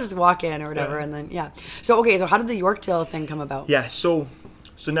like, I'll just walk in or whatever. And then so okay, so how did the Yorkdale thing come about?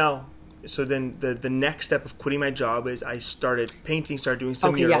 So then the next step of quitting my job is I started painting, started doing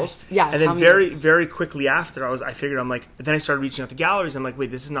some murals. Yes. Yeah. And then very quickly after I figured then I started reaching out to galleries. I'm like,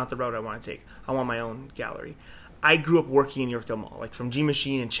 wait, this is not the road I want to take. I want my own gallery. I grew up working in Yorkdale Mall, like from G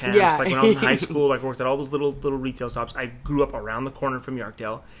Machine and Champs. Yeah. Like when I was in high school, like I worked at all those little retail shops. I grew up around the corner from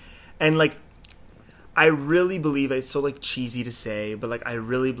Yorkdale. And like I really believe, it's so like cheesy to say, but like I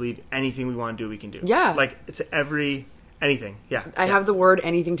really believe anything we want to do, we can do. Yeah. Like it's anything, yeah. I have the word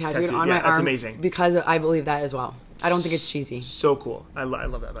anything tattooed on my arm. That's amazing. Because I believe that as well. I don't think it's cheesy. So cool. I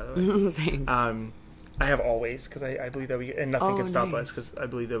love that, by the way. Thanks. I have always, because I believe that and nothing can stop us, because I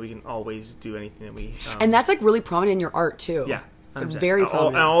believe that we can always do anything that we... and that's like really prominent in your art too. Yeah. 100%. Very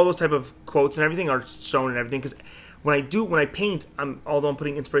prominent. All those type of quotes and everything are shown and everything, because when I paint, although I'm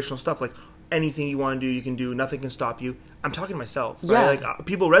putting inspirational stuff, like anything you want to do, you can do. Nothing can stop you. I'm talking to myself. Right? Yeah. Like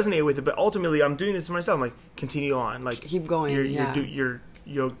people resonate with it, but ultimately, I'm doing this to myself. I'm like, continue on. Like keep going. You're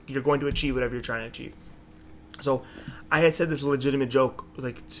going to achieve whatever you're trying to achieve. So, I had said this legitimate joke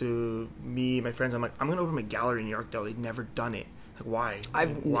like to me, my friends. I'm like, I'm going to open my gallery in Yorkdale. They'd never done it. Like, why?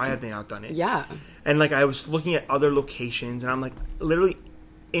 Why have they not done it? Yeah. And like, I was looking at other locations, and I'm like, literally,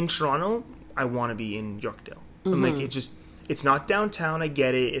 in Toronto, I want to be in Yorkdale. I'm like, it's not downtown. I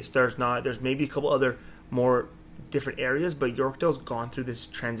get it. There's maybe a couple other more different areas, but Yorkdale's gone through this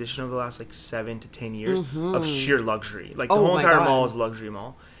transition over the last like 7 to 10 years of sheer luxury. Like the whole entire mall is a luxury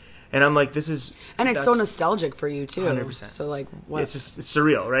mall. And I'm like, and it's so nostalgic for you too. 100%. So like, what? It's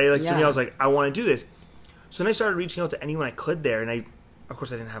surreal, right? Like to me, I was like, I want to do this. So then I started reaching out to anyone I could there, and of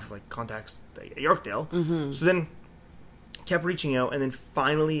course, I didn't have like contacts at Yorkdale. So then kept reaching out, and then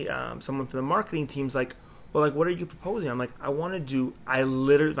finally, someone from the marketing team's like, well, like, what are you proposing? I'm like,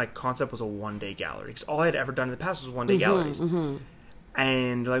 my concept was a one-day gallery, because all I had ever done in the past was one-day galleries.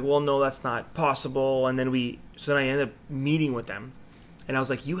 And like, well, no, that's not possible. And then so then I ended up meeting with them, and I was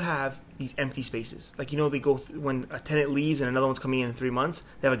like, you have these empty spaces. Like, they go, when a tenant leaves and another one's coming in 3 months,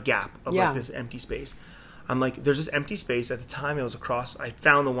 they have a gap of like this empty space. I'm like, there's this empty space. At the time, it was across, I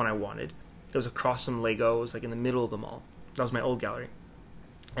found the one I wanted. It was across from Lego. It was like in the middle of the mall. That was my old gallery.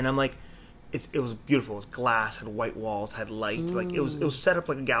 And I'm like, it was beautiful. It was glass, had white walls, had light. Like it was set up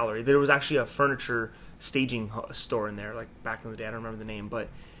like a gallery. There was actually a furniture staging store in there, like back in the day. I don't remember the name, but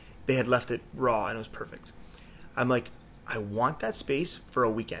they had left it raw and it was perfect. I'm like, I want that space for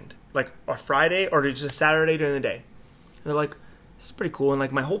a weekend, like a Friday or just a Saturday during the day. And they're like, this is pretty cool. And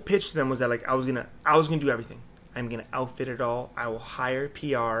like my whole pitch to them was that like I was gonna do everything. I'm gonna outfit it all. I will hire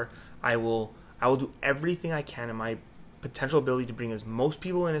PR. I will do everything I can in my potential ability to bring as most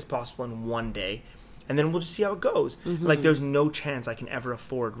people in as possible in one day, and then we'll just see how it goes. Like there's no chance I can ever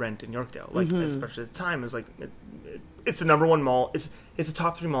afford rent in Yorkdale, like especially at the time. It's like it's the number one mall. It's a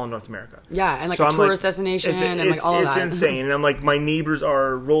top 3 mall in North America. Yeah, and like so a tourist destination and like all of that. It's insane. And I'm like, my neighbors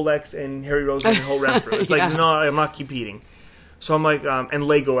are Rolex and Harry Rosen and whole Renfrew. It's like, no, I'm not competing. So I'm like, and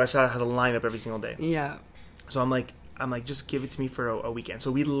Lego actually has a lineup every single day. Yeah. So I'm like, just give it to me for a weekend.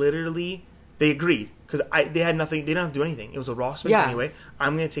 So we literally, they agreed because they had nothing. They didn't have to do anything. It was a raw space anyway.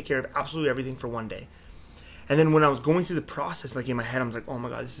 I'm going to take care of absolutely everything for one day. And then when I was going through the process, like in my head, I was like, oh my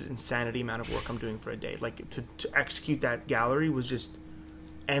God, this is insanity amount of work I'm doing for a day. Like to execute that gallery was just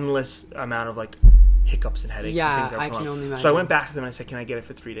endless amount of like hiccups and headaches and things that I can only imagine. So I went back to them and I said, can I get it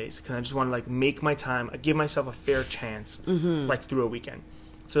for 3 days? Because I just want to like make my time, give myself a fair chance, like through a weekend.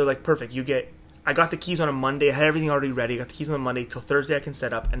 So they're like, perfect. I got the keys on a Monday. I had everything already ready. I got the keys on a Monday till Thursday I can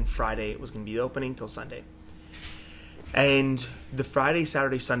set up, and Friday it was going to be the opening till Sunday. And the Friday,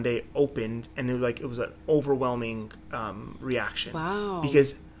 Saturday, Sunday opened, and it was an overwhelming reaction. Wow.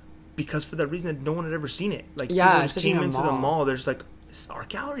 Because for that reason, no one had ever seen it. Like people just came into the mall. They're just like, this is art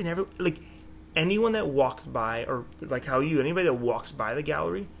gallery. Never like anyone that walks by, or like anybody that walks by the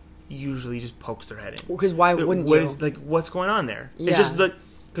gallery usually just pokes their head in. Because why wouldn't you? What's going on there? Yeah. It's just like,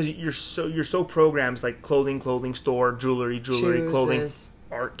 because you're so programmed, like clothing store, jewelry, Shoes, clothing,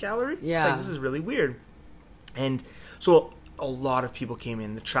 art gallery. Yeah. It's like, this is really weird. And so a lot of people came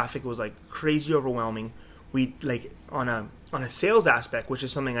in. The traffic was like crazy overwhelming. We like on a sales aspect, which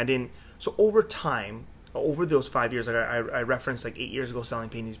is something I didn't. So over time, over those 5 years, like I referenced like 8 years ago selling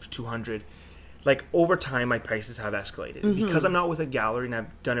paintings for $200. Like over time, my prices have escalated because I'm not with a gallery and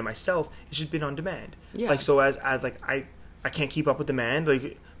I've done it myself. It's just been on demand. Yeah. Like so as like I can't keep up with demand.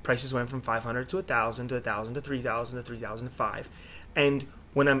 Like prices went from $500 to $1,000 to $1,000 to $3,000 to $3,000 to $5,000. And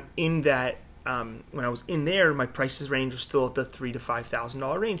when I'm in that, when I was in there, my prices range was still at the $3,000 to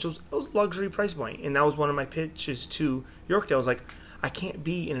 $5,000 range. So it was luxury price point, and that was one of my pitches to Yorkdale. I was like, I can't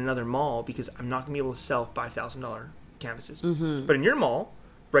be in another mall because I'm not gonna be able to sell $5,000 canvases. But in your mall,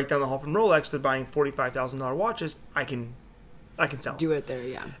 right down the hall from Rolex, they're buying $45,000 watches. I can sell. Do it there,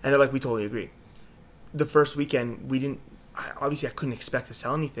 yeah. And they're like, we totally agree. The first weekend, we didn't. Obviously, I couldn't expect to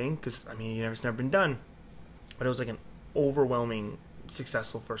sell anything because it's never been done. But it was like an overwhelming,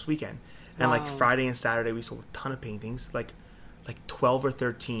 successful first weekend. And like Friday and Saturday, we sold a ton of paintings, like 12 or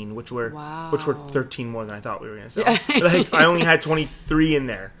 13, which were 13 more than I thought we were going to sell. Like I only had 23 in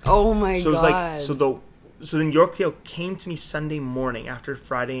there. Oh my God! So it was like so then Yorkdale came to me Sunday morning after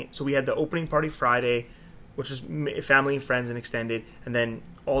Friday. So we had the opening party Friday, which was family and friends and extended, and then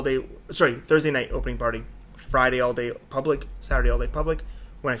Thursday night opening party. Friday all day public, Saturday all day public,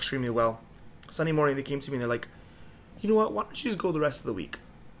 went extremely well. Sunday morning they came to me and they're like, you know what, why don't you just go the rest of the week?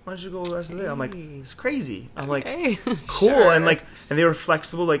 Why don't you go the rest of the day? I'm like, it's crazy. I'm like, cool. Sure. And they were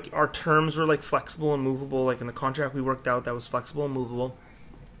flexible. Like our terms were like flexible and movable. Like in the contract we worked out that was flexible and movable.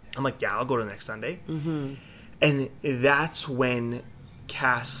 I'm like, yeah, I'll go to the next Sunday. And that's when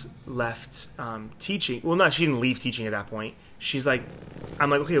Cass left teaching. Well, no, she didn't leave teaching at that point. She's like, I'm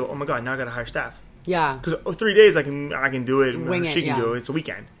like, okay, oh my God, now I got to hire staff. Yeah. Because 3 days I can do it. She can do it. It's a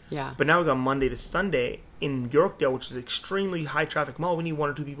weekend. Yeah. But now we got Monday to Sunday in Yorkdale, which is an extremely high traffic mall. We need 1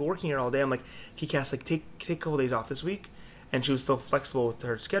 or 2 people working here all day. I'm like, okay, Cass, like take a couple days off this week, and she was still flexible with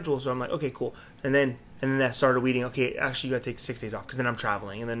her schedule. So I'm like, okay, cool. And then I started reading. Okay, actually, you got to take 6 days off because then I'm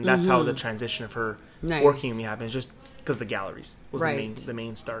traveling, and then that's how the transition of her working with me happened. Just because the galleries was the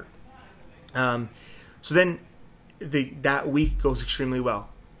main start. So then that week goes extremely well.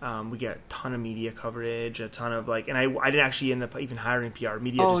 We get a ton of media coverage, a ton of and I didn't actually end up even hiring PR.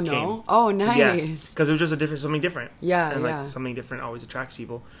 Media just came. Oh, nice. Yeah, because it was just something different. Yeah, and something different always attracts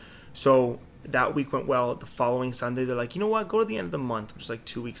people. So that week went well. The following Sunday, they're like, you know what? Go to the end of the month, which is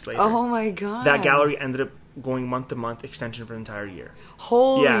 2 weeks later. Oh my god! That gallery ended up going month to month extension for the entire year.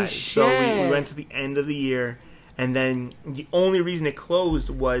 Holy shit! So we went to the end of the year. And then the only reason it closed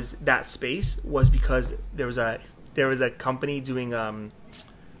was that space was because there was a company doing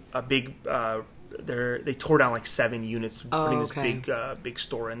a big they tore down 7 units putting this big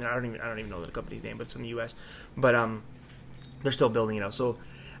store in there. I don't even know the company's name, but it's in the US. But they're still building it out. So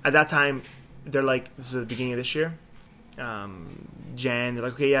at that time they're like, this is the beginning of this year. Jan, they're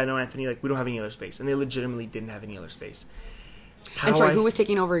like, okay, yeah, no, Anthony, we don't have any other space. And they legitimately didn't have any other space. And sorry, who was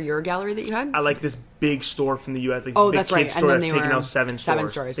taking over your gallery that you had? I this big store from the U.S. This big that's right. store that's taken out 7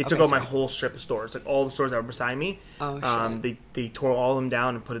 stores. They took out my sorry. whole strip of stores, all the stores that were beside me. Oh, shit. They tore all of them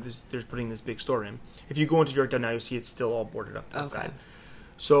down and they're putting this big store in. If you go into Yorkdale now, you'll see it's still all boarded up outside.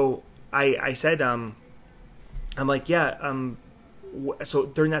 So I said, I'm like, yeah. So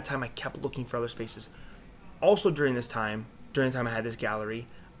during that time, I kept looking for other spaces. Also during the time I had this gallery,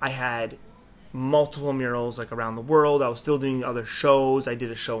 I had multiple murals around the world. I was still doing other shows. I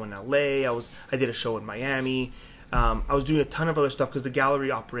did a show in LA. I did a show in Miami. I was doing a ton of other stuff because the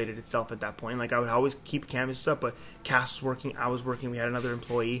gallery operated itself at that point. I would always keep canvases up, but Cass was working, I was working. We had another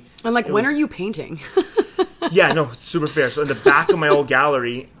employee. And when are you painting? Yeah, no, it's super fair. So in the back of my old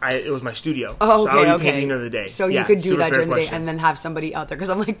gallery, it was my studio. Oh, okay, so I would be painting during the day. So you could do that during the day and then have somebody out there.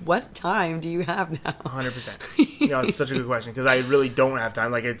 Because I'm like, what time do you have now? 100%. It's such a good question because I really don't have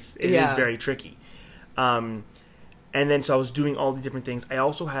time. It is very tricky. And then so I was doing all these different things. I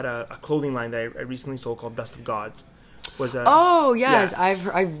also had a clothing line that I recently sold called Dust of Gods. Yes, yeah.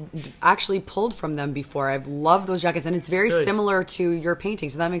 I've actually pulled from them before. I've loved those jackets, and it's very similar to your painting,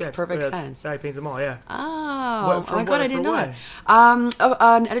 so that makes perfect sense. I paint them all, yeah. Oh my god, I didn't know that.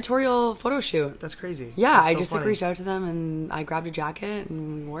 An editorial photo shoot. That's crazy. Yeah, That's I so just funny. reached out to them, and I grabbed a jacket,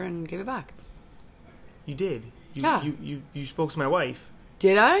 and we wore it and gave it back. You did. Yeah. You spoke to my wife.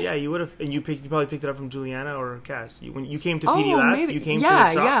 Did I? Yeah, you would have, and you probably picked it up from Juliana or Cass. When you came to PD Lab, maybe. you came to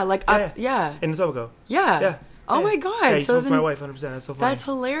the shop. Yeah. In Etobicoke. Yeah. Yeah. Oh my god! Yeah, you spoke to my wife 100%. That's so funny. That's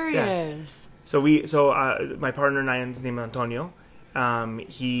hilarious. Yeah. So my partner and I, his name is Antonio.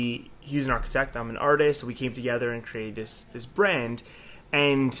 He's an architect. I'm an artist. So we came together and created this brand,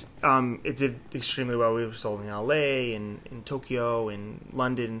 and it did extremely well. We were sold in LA and in Tokyo and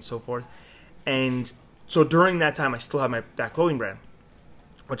London and so forth. And so during that time, I still had that clothing brand,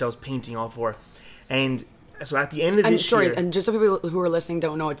 which I was painting all for, and. So at the end of this year... and just so people who are listening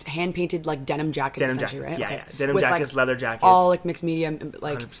don't know, it's hand-painted, denim jackets, essentially, right? Yeah. Denim jackets, leather jackets. All, mixed media,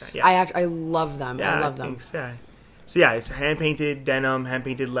 100%, yeah. I love them. Yeah, I love them. Thanks, yeah. So, yeah, it's hand-painted denim,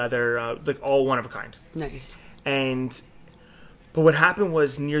 hand-painted leather, all one of a kind. Nice. But what happened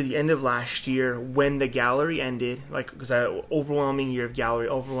was near the end of last year, when the gallery ended, because I had an overwhelming year of gallery,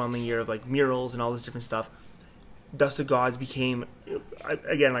 overwhelming year of, murals and all this different stuff, Dust of Gods became...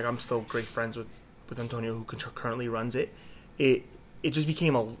 Again, I'm still great friends with Antonio, who currently runs it. It just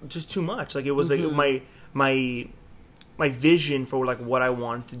became just too much. It was my vision for what I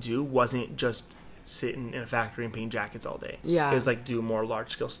wanted to do wasn't just sit in a factory and paint jackets all day. Yeah, it was do more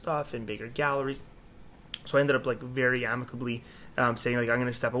large scale stuff and bigger galleries. So I ended up very amicably saying I'm going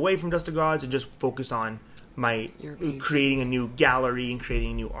to step away from Dust of Gods and just focus on creating a new gallery and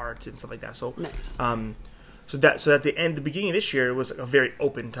creating new art and stuff like that. So nice. So at the beginning of this year, it was a very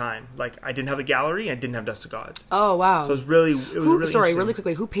open time. I didn't have the gallery, and I didn't have Dust of Gods. Oh wow! So it was really really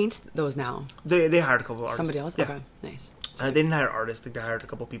quickly, who paints those now? They hired a couple of artists. Somebody else. Yeah. Okay, nice. They didn't hire artists. They hired a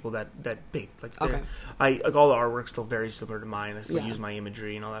couple of people that paint. Okay. All the artwork's still very similar to mine. I still use my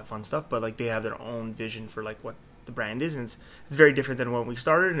imagery and all that fun stuff. But they have their own vision for what the brand is, and it's very different than when we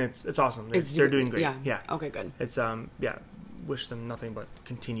started, and it's awesome. They're doing great. Yeah. Okay, good. It's wish them nothing but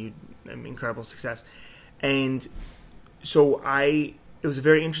continued incredible success. And so it was a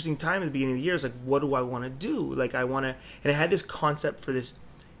very interesting time at the beginning of the year. It's what do I want to do? And I had this concept for this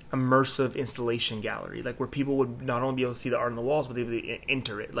immersive installation gallery, where people would not only be able to see the art on the walls, but they would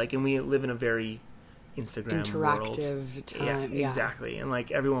enter it. And we live in a very Instagram interactive world. time. Yeah, exactly. And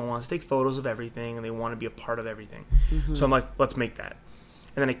everyone wants to take photos of everything, and they want to be a part of everything. Mm-hmm. So I'm let's make that.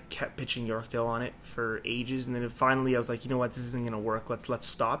 And then I kept pitching Yorkdale on it for ages, and then finally I was you know what, this isn't going to work. Let's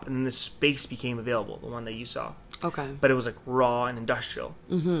stop. And then this space became available, the one that you saw. Okay. But it was like raw and industrial.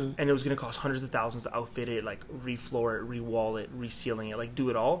 Mm-hmm. And it was going to cost hundreds of thousands to outfit it, like refloor it, re-wall it, resealing it, like do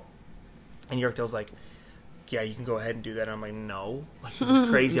it all. And Yorkdale's like, yeah, you can go ahead and do that. And I'm like, no, like, this is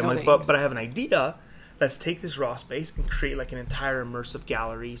crazy. I'm No like, thanks. but I have an idea. Let's take this raw space and create like an entire immersive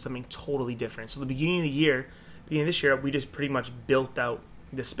gallery, something totally different. So the beginning of this year, we just pretty much built out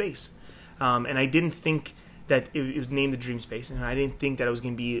the space. And I didn't think that it was named the Dream Space, and I didn't think that it was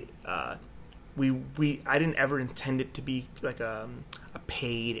going to be. I didn't ever intend it to be like a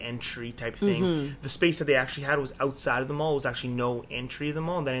paid entry type thing. Mm-hmm. The space that they actually had was outside of the mall. It was actually no entry of the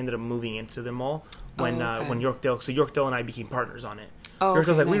mall. And then I ended up moving into the mall when Yorkdale. So Yorkdale and I became partners on it. Oh, Yorkdale's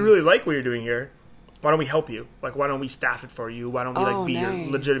okay, like, we nice. really like what you're doing here. Why don't we help you? Like, why don't we staff it for you? Why don't we like be nice.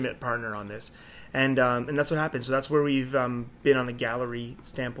 your legitimate partner on this? And that's what happened. So that's where we've been on the gallery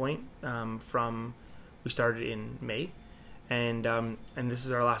standpoint. We started in May, and this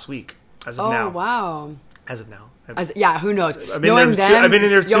is our last week as of now. Oh, wow. As of now. Yeah, who knows? I've been in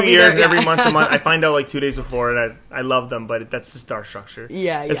there 2 you'll be years, there, and every yeah. month I find out like 2 days before, and I love them, but that's just our structure.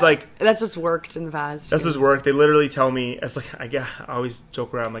 Yeah, it's yeah. like that's what's worked in the past. that's what's worked. They literally tell me, it's like I always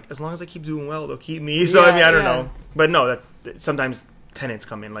joke around, like, as long as I keep doing well, they'll keep me. So I mean, I don't know, but no, that sometimes tenants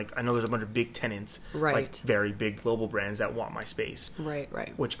come in. Like, I know there's a bunch of big tenants, Right. like very big global brands that want my space, Right.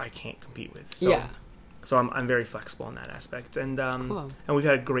 which I can't compete with. So, Yeah. So I'm very flexible in that aspect, and Cool. and we've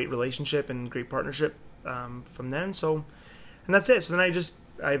had a great relationship and great partnership from then. So, and that's it. So then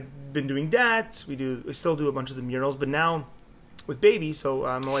I've been doing that. We still do a bunch of the murals, but now with baby. So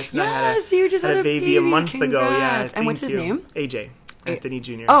my wife and I you just had a baby a month ago. Yeah, Congrats. And what's his name? AJ, Anthony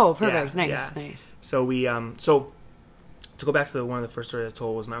Jr. Oh, perfect. Yeah, Nice. So we so to go back to one of the first stories I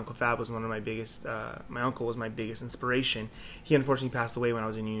told was my Uncle Fab was one of my biggest. My uncle was my biggest inspiration. He unfortunately passed away when I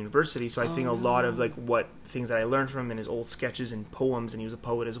was in university. So I think a lot of like what things that I learned from him in his old sketches and poems, and he was a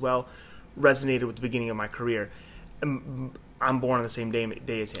poet as well, resonated with the beginning of my career. I'm born on the same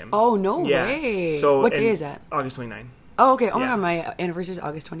day as him. Oh, no way. So What day is that? August 29. Oh, okay. Oh my Yeah. god, my anniversary is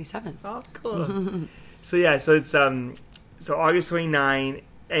August 27th. Oh, cool. So it's so August 29,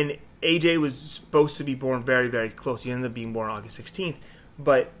 and AJ was supposed to be born very, very close. He ended up being born August 16th,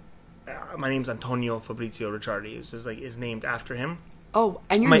 but my name's Antonio Fabrizio Ricciardi. It's just like is named after him. Oh,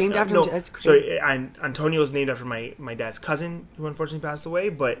 and you're named after him. That's So crazy. Antonio is named after my dad's cousin, who unfortunately passed away.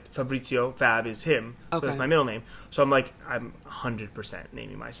 But Fabrizio Fab is him, so Okay. that's my middle name. So I'm 100%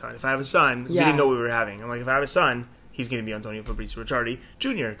 naming my son. If I have a son, we Yeah. didn't know we were having. I'm like, if I have a son, he's going to be Antonio Fabrizio Ricciardi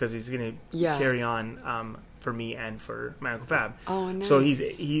Jr. because he's going to Yeah. carry on for me and for my Uncle Fab. Oh, nice. So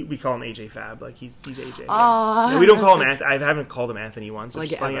we call him AJ Fab. Like he's AJ. Aw, Yeah. We don't call him that's I haven't called him Anthony once,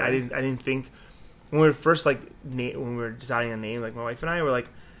 which Like is funny. ever. I didn't think when we were first when we were deciding a name, like my wife and I were like,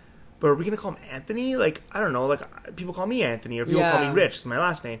 but are we gonna call him Anthony? Like, I don't know. Like, people call me Anthony, or people call me Yeah. Rich. It's my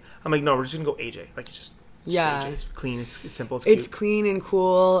last name. I'm like, no, we're just gonna go AJ. Like, it's just Yeah. AJ. It's clean. It's simple. It's It's cute. clean and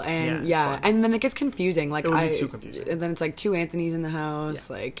cool, and Yeah, it's fun. and then it gets confusing. Like It would be too confusing. and then it's like two Anthonys in the house.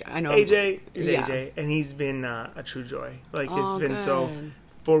 Like I know AJ is Yeah. AJ, and he's been a true joy. Like, Oh, it's been so good.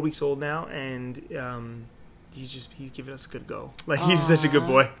 4 weeks old now, and he's giving us a good go. Like, he's such a good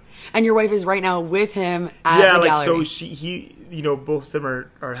boy. And your wife is right now with him at Yeah, the like gallery. so both of them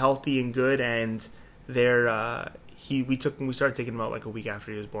are healthy and good, and they're we started taking him out like a week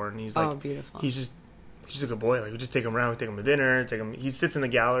after he was born, and he's like, Oh, beautiful. he's just a good boy. Like, we just take him around, we take him to dinner, he sits in the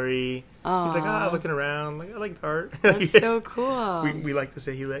gallery. He's like, looking around, like, I like the art. That's so cool. We like to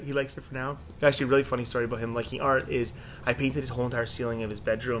say he likes it for now. Actually, a really funny story about him liking art is I painted his whole entire ceiling of his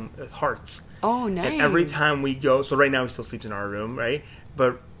bedroom with hearts. Oh, nice. And every time we go, so right now he still sleeps in our room, right?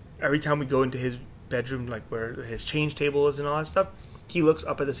 But every time we go into his bedroom, like where his change table is and all that stuff, he looks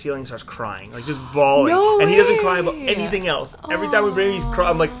up at the ceiling and starts crying, like just bawling. No and he doesn't cry way. about anything else. Every time we bring him, he's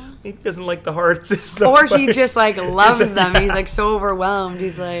crying. I'm like, he doesn't like the hearts. It's so or funny. he just like loves He's like, them. He's like so overwhelmed.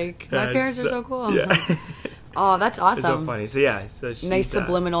 He's like, my Yeah, parents it's are so cool. Yeah. Oh, that's awesome. It's so funny. So yeah, so she's, Nice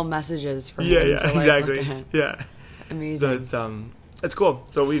subliminal messages for Yeah, him yeah, to like exactly. look at. Yeah. Amazing. So it's cool.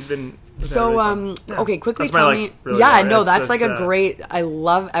 So we've been. So Yeah. okay, quickly That's my, tell like, me. really Yeah, good. no, that's like a uh, great. I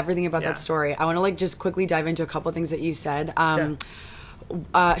love everything about Yeah. that story. I want to like just quickly dive into a couple of things that you said. Yeah.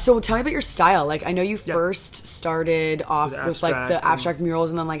 So tell me about your style. Like, I know you first started off with like the abstract abstract murals,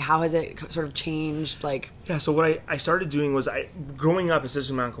 and then like how has it sort of changed? Like, Yeah, so what I started doing was growing up,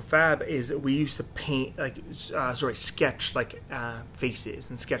 especially my Uncle Fab, is that we used to paint sketch faces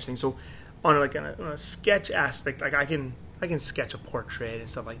and sketch things. So on a sketch aspect, like I can sketch a portrait and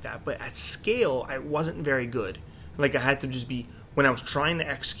stuff like that, but at scale I wasn't very good. Like I had to just be when I was trying to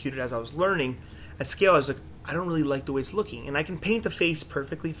execute it as I was learning. At scale, I was like, I don't really like the way it's looking, and I can paint a face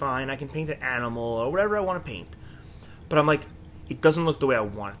perfectly fine. I can paint an animal or whatever I want to paint, but I'm like, it doesn't look the way I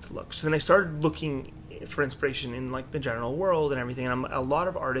want it to look. So then I started looking for inspiration in like the general world and everything. And a lot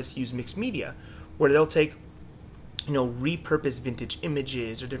of artists use mixed media, where they'll take, repurpose vintage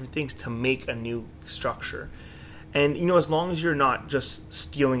images or different things to make a new structure. And, as long as you're not just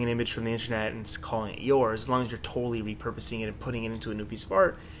stealing an image from the internet and calling it yours, as long as you're totally repurposing it and putting it into a new piece of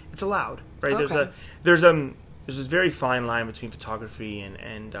art, it's allowed, right? Okay. There's this very fine line between photography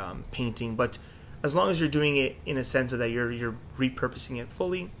and painting, but as long as you're doing it in a sense that you're repurposing it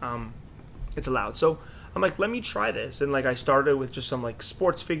fully, it's allowed. So I'm like, let me try this. And like, I started with just some like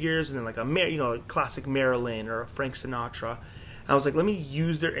sports figures and then like a classic Marilyn or a Frank Sinatra. And I was like, let me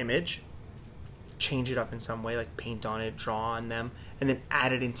use their image, change it up in some way, like paint on it, draw on them, and then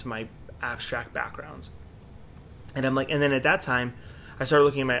add it into my abstract backgrounds. And I'm like, and then at that time, I started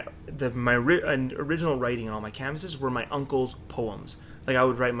looking at my original writing on all my canvases were my uncle's poems. Like I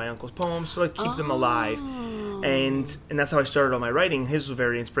would write my uncle's poems to like keep them alive, and that's how I started all my writing. His was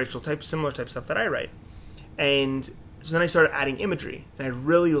very inspirational similar type stuff that I write. And so then I started adding imagery, and I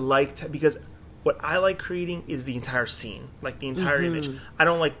really liked, because what I like creating is the entire scene, like the entire image. I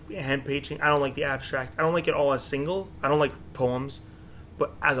don't like hand painting. I don't like the abstract. I don't like it all as single. I don't like poems.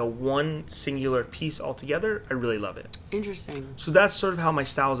 But as a one singular piece altogether, I really love it. Interesting. So that's sort of how my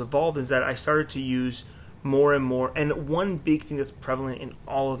style has evolved, is that I started to use more and more. And one big thing that's prevalent in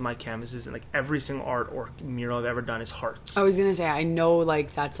all of my canvases and like every single art or mural I've ever done is hearts. I was going to say, I know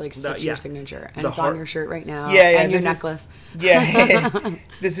like that's like such your signature. And it's on your shirt right now. Yeah, and your necklace.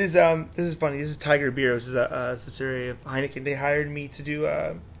 This is funny. This is Tiger Beer. This is a subsidiary of Heineken. They hired me to do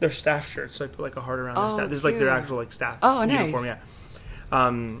their staff shirts. So I put like a heart around their staff. This is like their actual like staff uniform. Nice.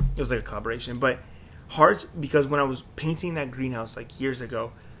 Yeah. It was like a collaboration. But hearts, because when I was painting that greenhouse like years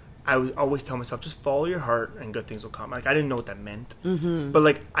ago, I would always tell myself, just follow your heart and good things will come. Like, I didn't know what that meant. But,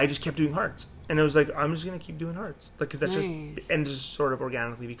 like, I just kept doing hearts. And it was like, I'm just going to keep doing hearts. Like, because that's just sort of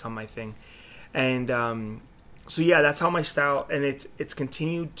organically become my thing. And so, yeah, that's how my style, and it's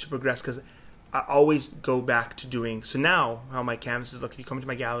continued to progress, because I always go back to doing, so now how my canvases look, if you come to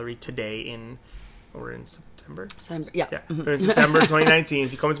my gallery today we're in September? Yeah. We're in September 2019.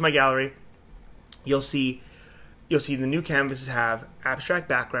 If you come into my gallery, you'll see the new canvases have abstract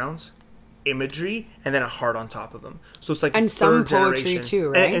backgrounds, imagery, and then a heart on top of them. So it's like and some poetry generation. too,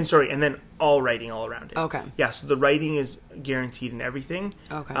 right? And then all writing all around it. Okay. Yeah, so the writing is guaranteed in everything.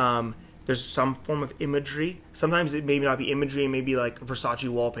 Okay. There's some form of imagery. Sometimes it may not be imagery, it may be like Versace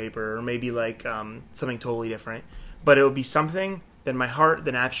wallpaper, or maybe like something totally different. But it'll be something, then my heart,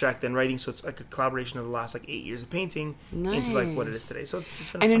 then abstract, then writing. So it's like a collaboration of the last like 8 years of painting into like what it is today. So it's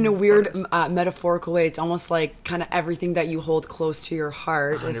been and in a weird metaphorical way, it's almost like kind of everything that you hold close to your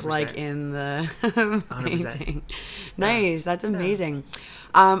heart 100%. Is like in the painting. 100%. Nice, that's amazing.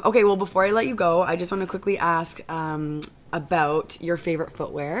 Yeah. Okay, well, before I let you go, I just want to quickly ask about your favorite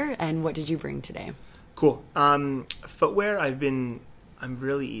footwear and what did you bring today? Cool. Footwear, I'm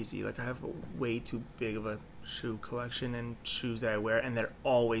really easy. Like I have way too big of a shoe collection and shoes that I wear, and they're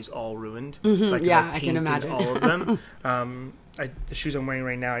always all ruined. Like I can imagine all of them. The shoes I'm wearing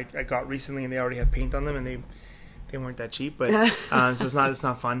right now, I got recently, and they already have paint on them, and they weren't that cheap, but so it's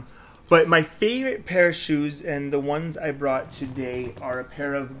not fun. But my favorite pair of shoes, and the ones I brought today, are a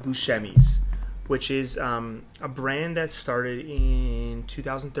pair of Buscemi's, which is a brand that started in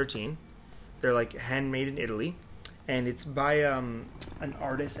 2013. They're like handmade in Italy, and it's by an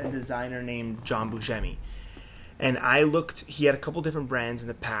artist and designer named John Buscemi. And I looked, he had a couple different brands in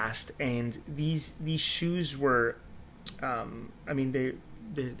the past, and these shoes were, they're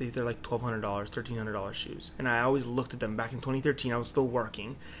like $1,200, $1,300 shoes. And I always looked at them. Back in 2013, I was still working,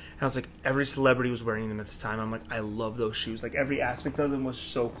 and I was like, every celebrity was wearing them at this time. I'm like, I love those shoes. Like, every aspect of them was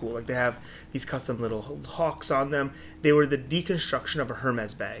so cool. Like, they have these custom little hawks on them. They were the deconstruction of a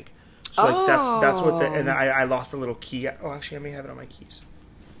Hermes bag. So, like, that's what and I lost a little key. Oh, actually, I may have it on my keys.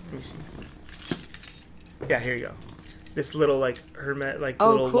 Let me see. Yeah, here you go. This little like Hermes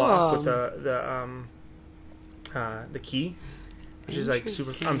little cool. lock with the key, which is like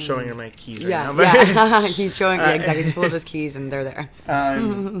super. I'm showing her my keys right now. But Yeah, he's showing exactly. He's full of his keys, and they're there.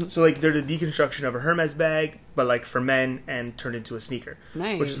 So like they're the deconstruction of a Hermes bag, but like for men and turned into a sneaker.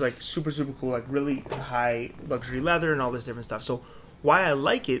 Nice. Which is like super cool. Like really high luxury leather and all this different stuff. So why I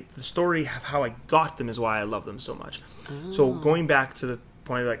like it, the story of how I got them is why I love them so much. So going back to the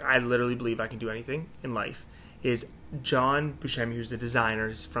point, like I literally believe I can do anything in life, is John Buscemi, who's the designer,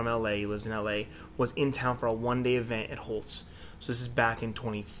 he's from LA, he lives in LA, was in town for a one-day event at Holtz. So this is back in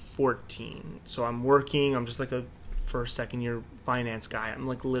 2014. So I'm working, I'm just like a first, second year finance guy. I'm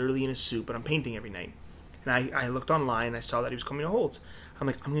like literally in a suit, but I'm painting every night. And I looked online, I saw that he was coming to Holtz. I'm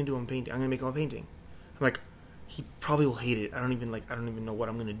like, I'm going to do him painting. I'm going to make him a painting. I'm like, he probably will hate it. I don't even know what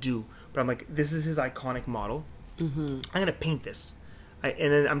I'm gonna do. But I'm like, this is his iconic model. I'm gonna paint this, and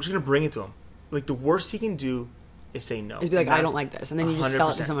then I'm just gonna bring it to him. Like, the worst he can do is say no. Is be like, I don't like this, and then you just sell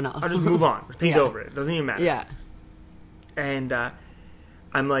it to someone else. I'll just move on, paint over it. It doesn't even matter. Yeah. And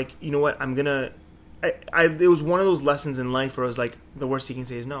I'm like, you know what? I'm gonna. It was one of those lessons in life where I was like, the worst he can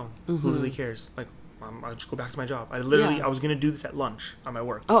say is no. Who really cares? Like, I'll just go back to my job. I was gonna do this at lunch on my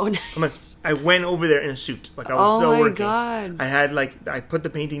work. Oh, nice. I'm like, I went over there in a suit. Like, I was still working. God. I had I put the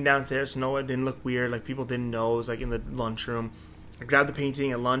painting downstairs so no, it didn't look weird. Like, people didn't know. It was like in the lunchroom. I grabbed the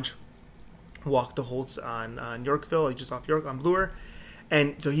painting at lunch, walked to Holtz on Yorkville, like just off York on Bloor,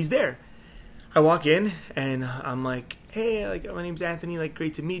 and so he's there. I walk in and I'm like, hey, like, my name's Anthony, like,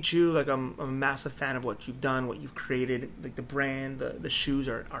 great to meet you. Like, I'm a massive fan of what you've done, what you've created. Like, the brand, the shoes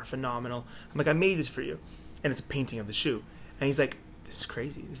are phenomenal. I'm like, I made this for you, and it's a painting of the shoe. And he's like, this is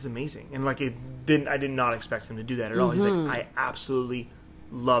crazy, this is amazing. And like, I did not expect him to do that at all. He's like, I absolutely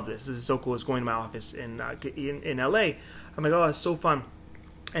love this. This is so cool. It's going to my office in LA. I'm like, oh, that's so fun.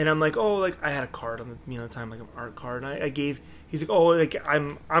 And I'm like, oh, like, I had a card on the time, like an art card, and I gave. He's like, oh, like,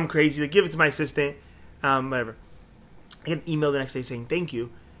 I'm crazy. Like, give it to my assistant, whatever. I get an email the next day saying thank you,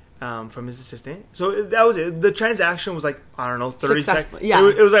 from his assistant. So that was it. The transaction was like, I don't know, 30 seconds. Yeah.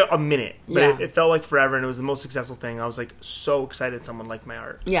 It was like a minute, but Yeah. it felt like forever, and it was the most successful thing. I was like so excited someone liked my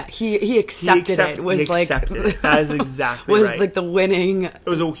art. Yeah, he accepted it. He accepted it. That is exactly was right. like the winning. It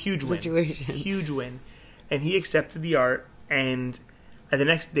was a huge situation. Win. Huge win. And he accepted the art, and the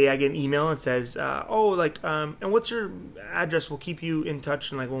next day I get an email and says, and what's your address? We'll keep you in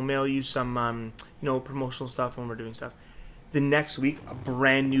touch, and like, we'll mail you some, promotional stuff when we're doing stuff. The next week, a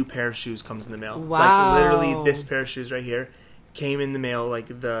brand new pair of shoes comes in the mail. Wow. Like, literally, this pair of shoes right here came in the mail like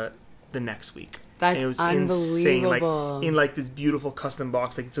the next week. That's and it was unbelievable. insane. Like, in this beautiful custom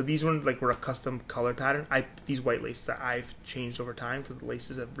box. Like, so these ones were a custom color pattern. These white laces I've changed over time because the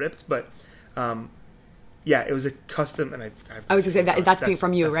laces have ripped, but yeah, it was a custom, and I was gonna say that's paint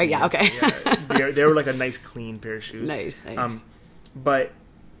from you, right? Yeah, okay. Yeah, they were like a nice, clean pair of shoes. Nice. But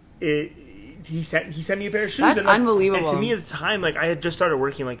he sent me a pair of shoes. That's and, like, unbelievable. And to me at the time, like, I had just started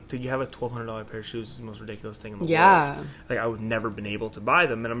working. Like, to have a $1,200 pair of shoes is the most ridiculous thing in the world. Like, I would never been able to buy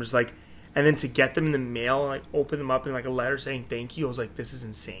them, and I'm just like, and then to get them in the mail and like open them up in like a letter saying thank you, I was like, this is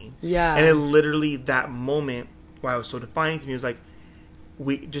insane. Yeah. And it literally, that moment, why it was so defining to me, was like,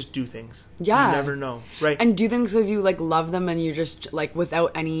 we just do things. Yeah. You never know, right? And do things because you like love them, and you just like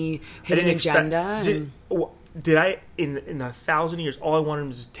without any hidden agenda. Did I in 1,000 years, all I wanted him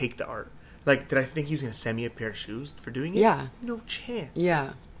was to take the art? Like, did I think he was going to send me a pair of shoes for doing it? Yeah. No chance.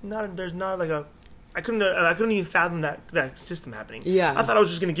 Yeah. There's not like a. I couldn't even fathom that system happening. Yeah. I thought I was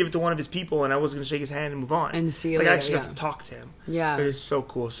just going to give it to one of his people, and I was going to shake his hand and move on. And see you like, later, I actually yeah. got to talk to him. Yeah. It is so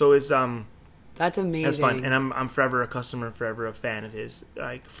cool. So it's That's amazing. That's fun, and I'm forever a customer, forever a fan of his.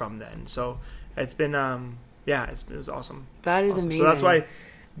 Like, from then, so it's been it was awesome. That is awesome. amazing. So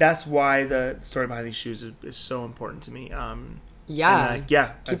that's why the story behind these shoes is so important to me.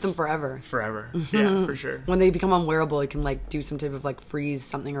 Keep them forever. Yeah, for sure. When they become unwearable, you can like do some type of like freeze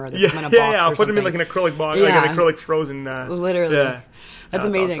something or other. Yeah, Put them in a box I'll or put them in something. like an acrylic box, Yeah. like an acrylic frozen. Literally. Yeah. That's No,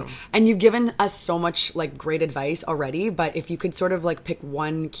 amazing. awesome. And you've given us so much like great advice already, but if you could sort of like pick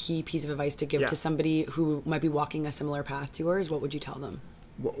one key piece of advice to give to somebody who might be walking a similar path to yours, what would you tell them?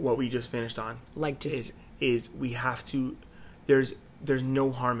 What we just finished on, Like, just is we have to. There's no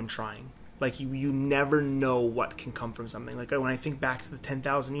harm in trying. Like, you never know what can come from something. Like, when I think back to the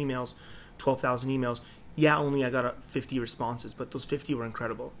 10,000 emails, 12,000 emails, only I got 50 responses, but those 50 were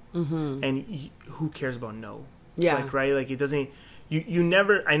incredible. Mm-hmm. And who cares about no? Yeah. Like, right? Like, it doesn't. You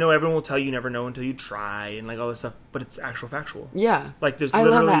never. I know everyone will tell you never know until you try and like all this stuff, but it's actual factual. Yeah. Like, there's I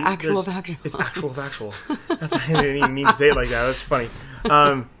literally love that. Actual factual. It's actual factual. That's I didn't even mean to say it like that. That's funny.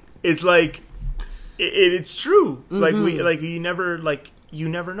 It's like it's true. Mm-hmm. You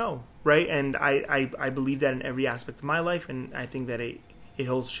never know, right? And I believe that in every aspect of my life, and I think that it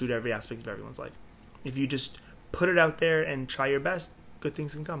holds true to every aspect of everyone's life. If you just put it out there and try your best, good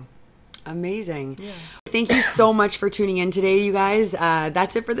things can come. Amazing. Yeah. Thank you so much for tuning in today, you guys.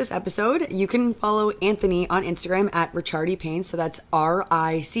 That's it for this episode. You can follow Anthony on Instagram at Ricciardi Paints. So that's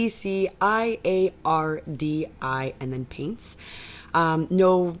RICCIARDI and then Paints.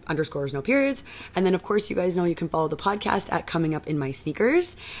 No underscores, no periods. And then, of course, you guys know you can follow the podcast at Coming Up in My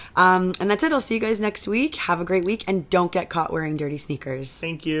Sneakers. And that's it. I'll see you guys next week. Have a great week, and don't get caught wearing dirty sneakers.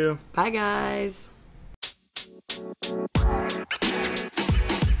 Thank you. Bye, guys.